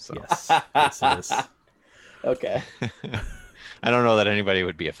person. So yes it is. Okay. I don't know that anybody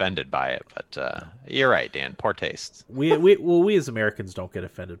would be offended by it, but you're right, Dan. Poor taste. We as Americans don't get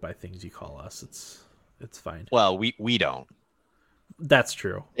offended by things you call us. It's fine. Well, we don't. That's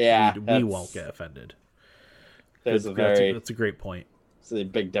true. Yeah, we won't get offended. That's a great point. It's a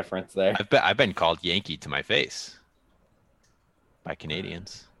big difference there. I've been called Yankee to my face by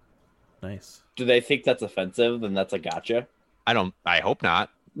Canadians. Nice. Do they think that's offensive? Then that's a gotcha. I hope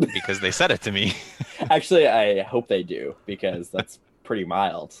not, because they said it to me. Actually, I hope they do, because that's pretty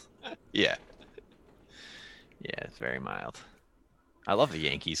mild. Yeah. Yeah, it's very mild. I love the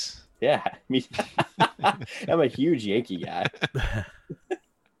Yankees. Yeah, me. I'm a huge Yankee guy.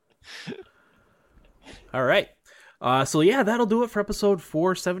 All right. So yeah, that'll do it for episode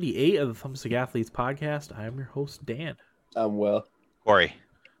 478 of the Thumbstick Athletes podcast. I am your host, Dan. I'm Will. Corey.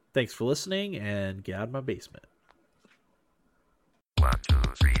 Thanks for listening, and get out of my basement. 1, 2,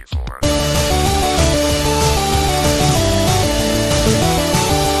 3, 4.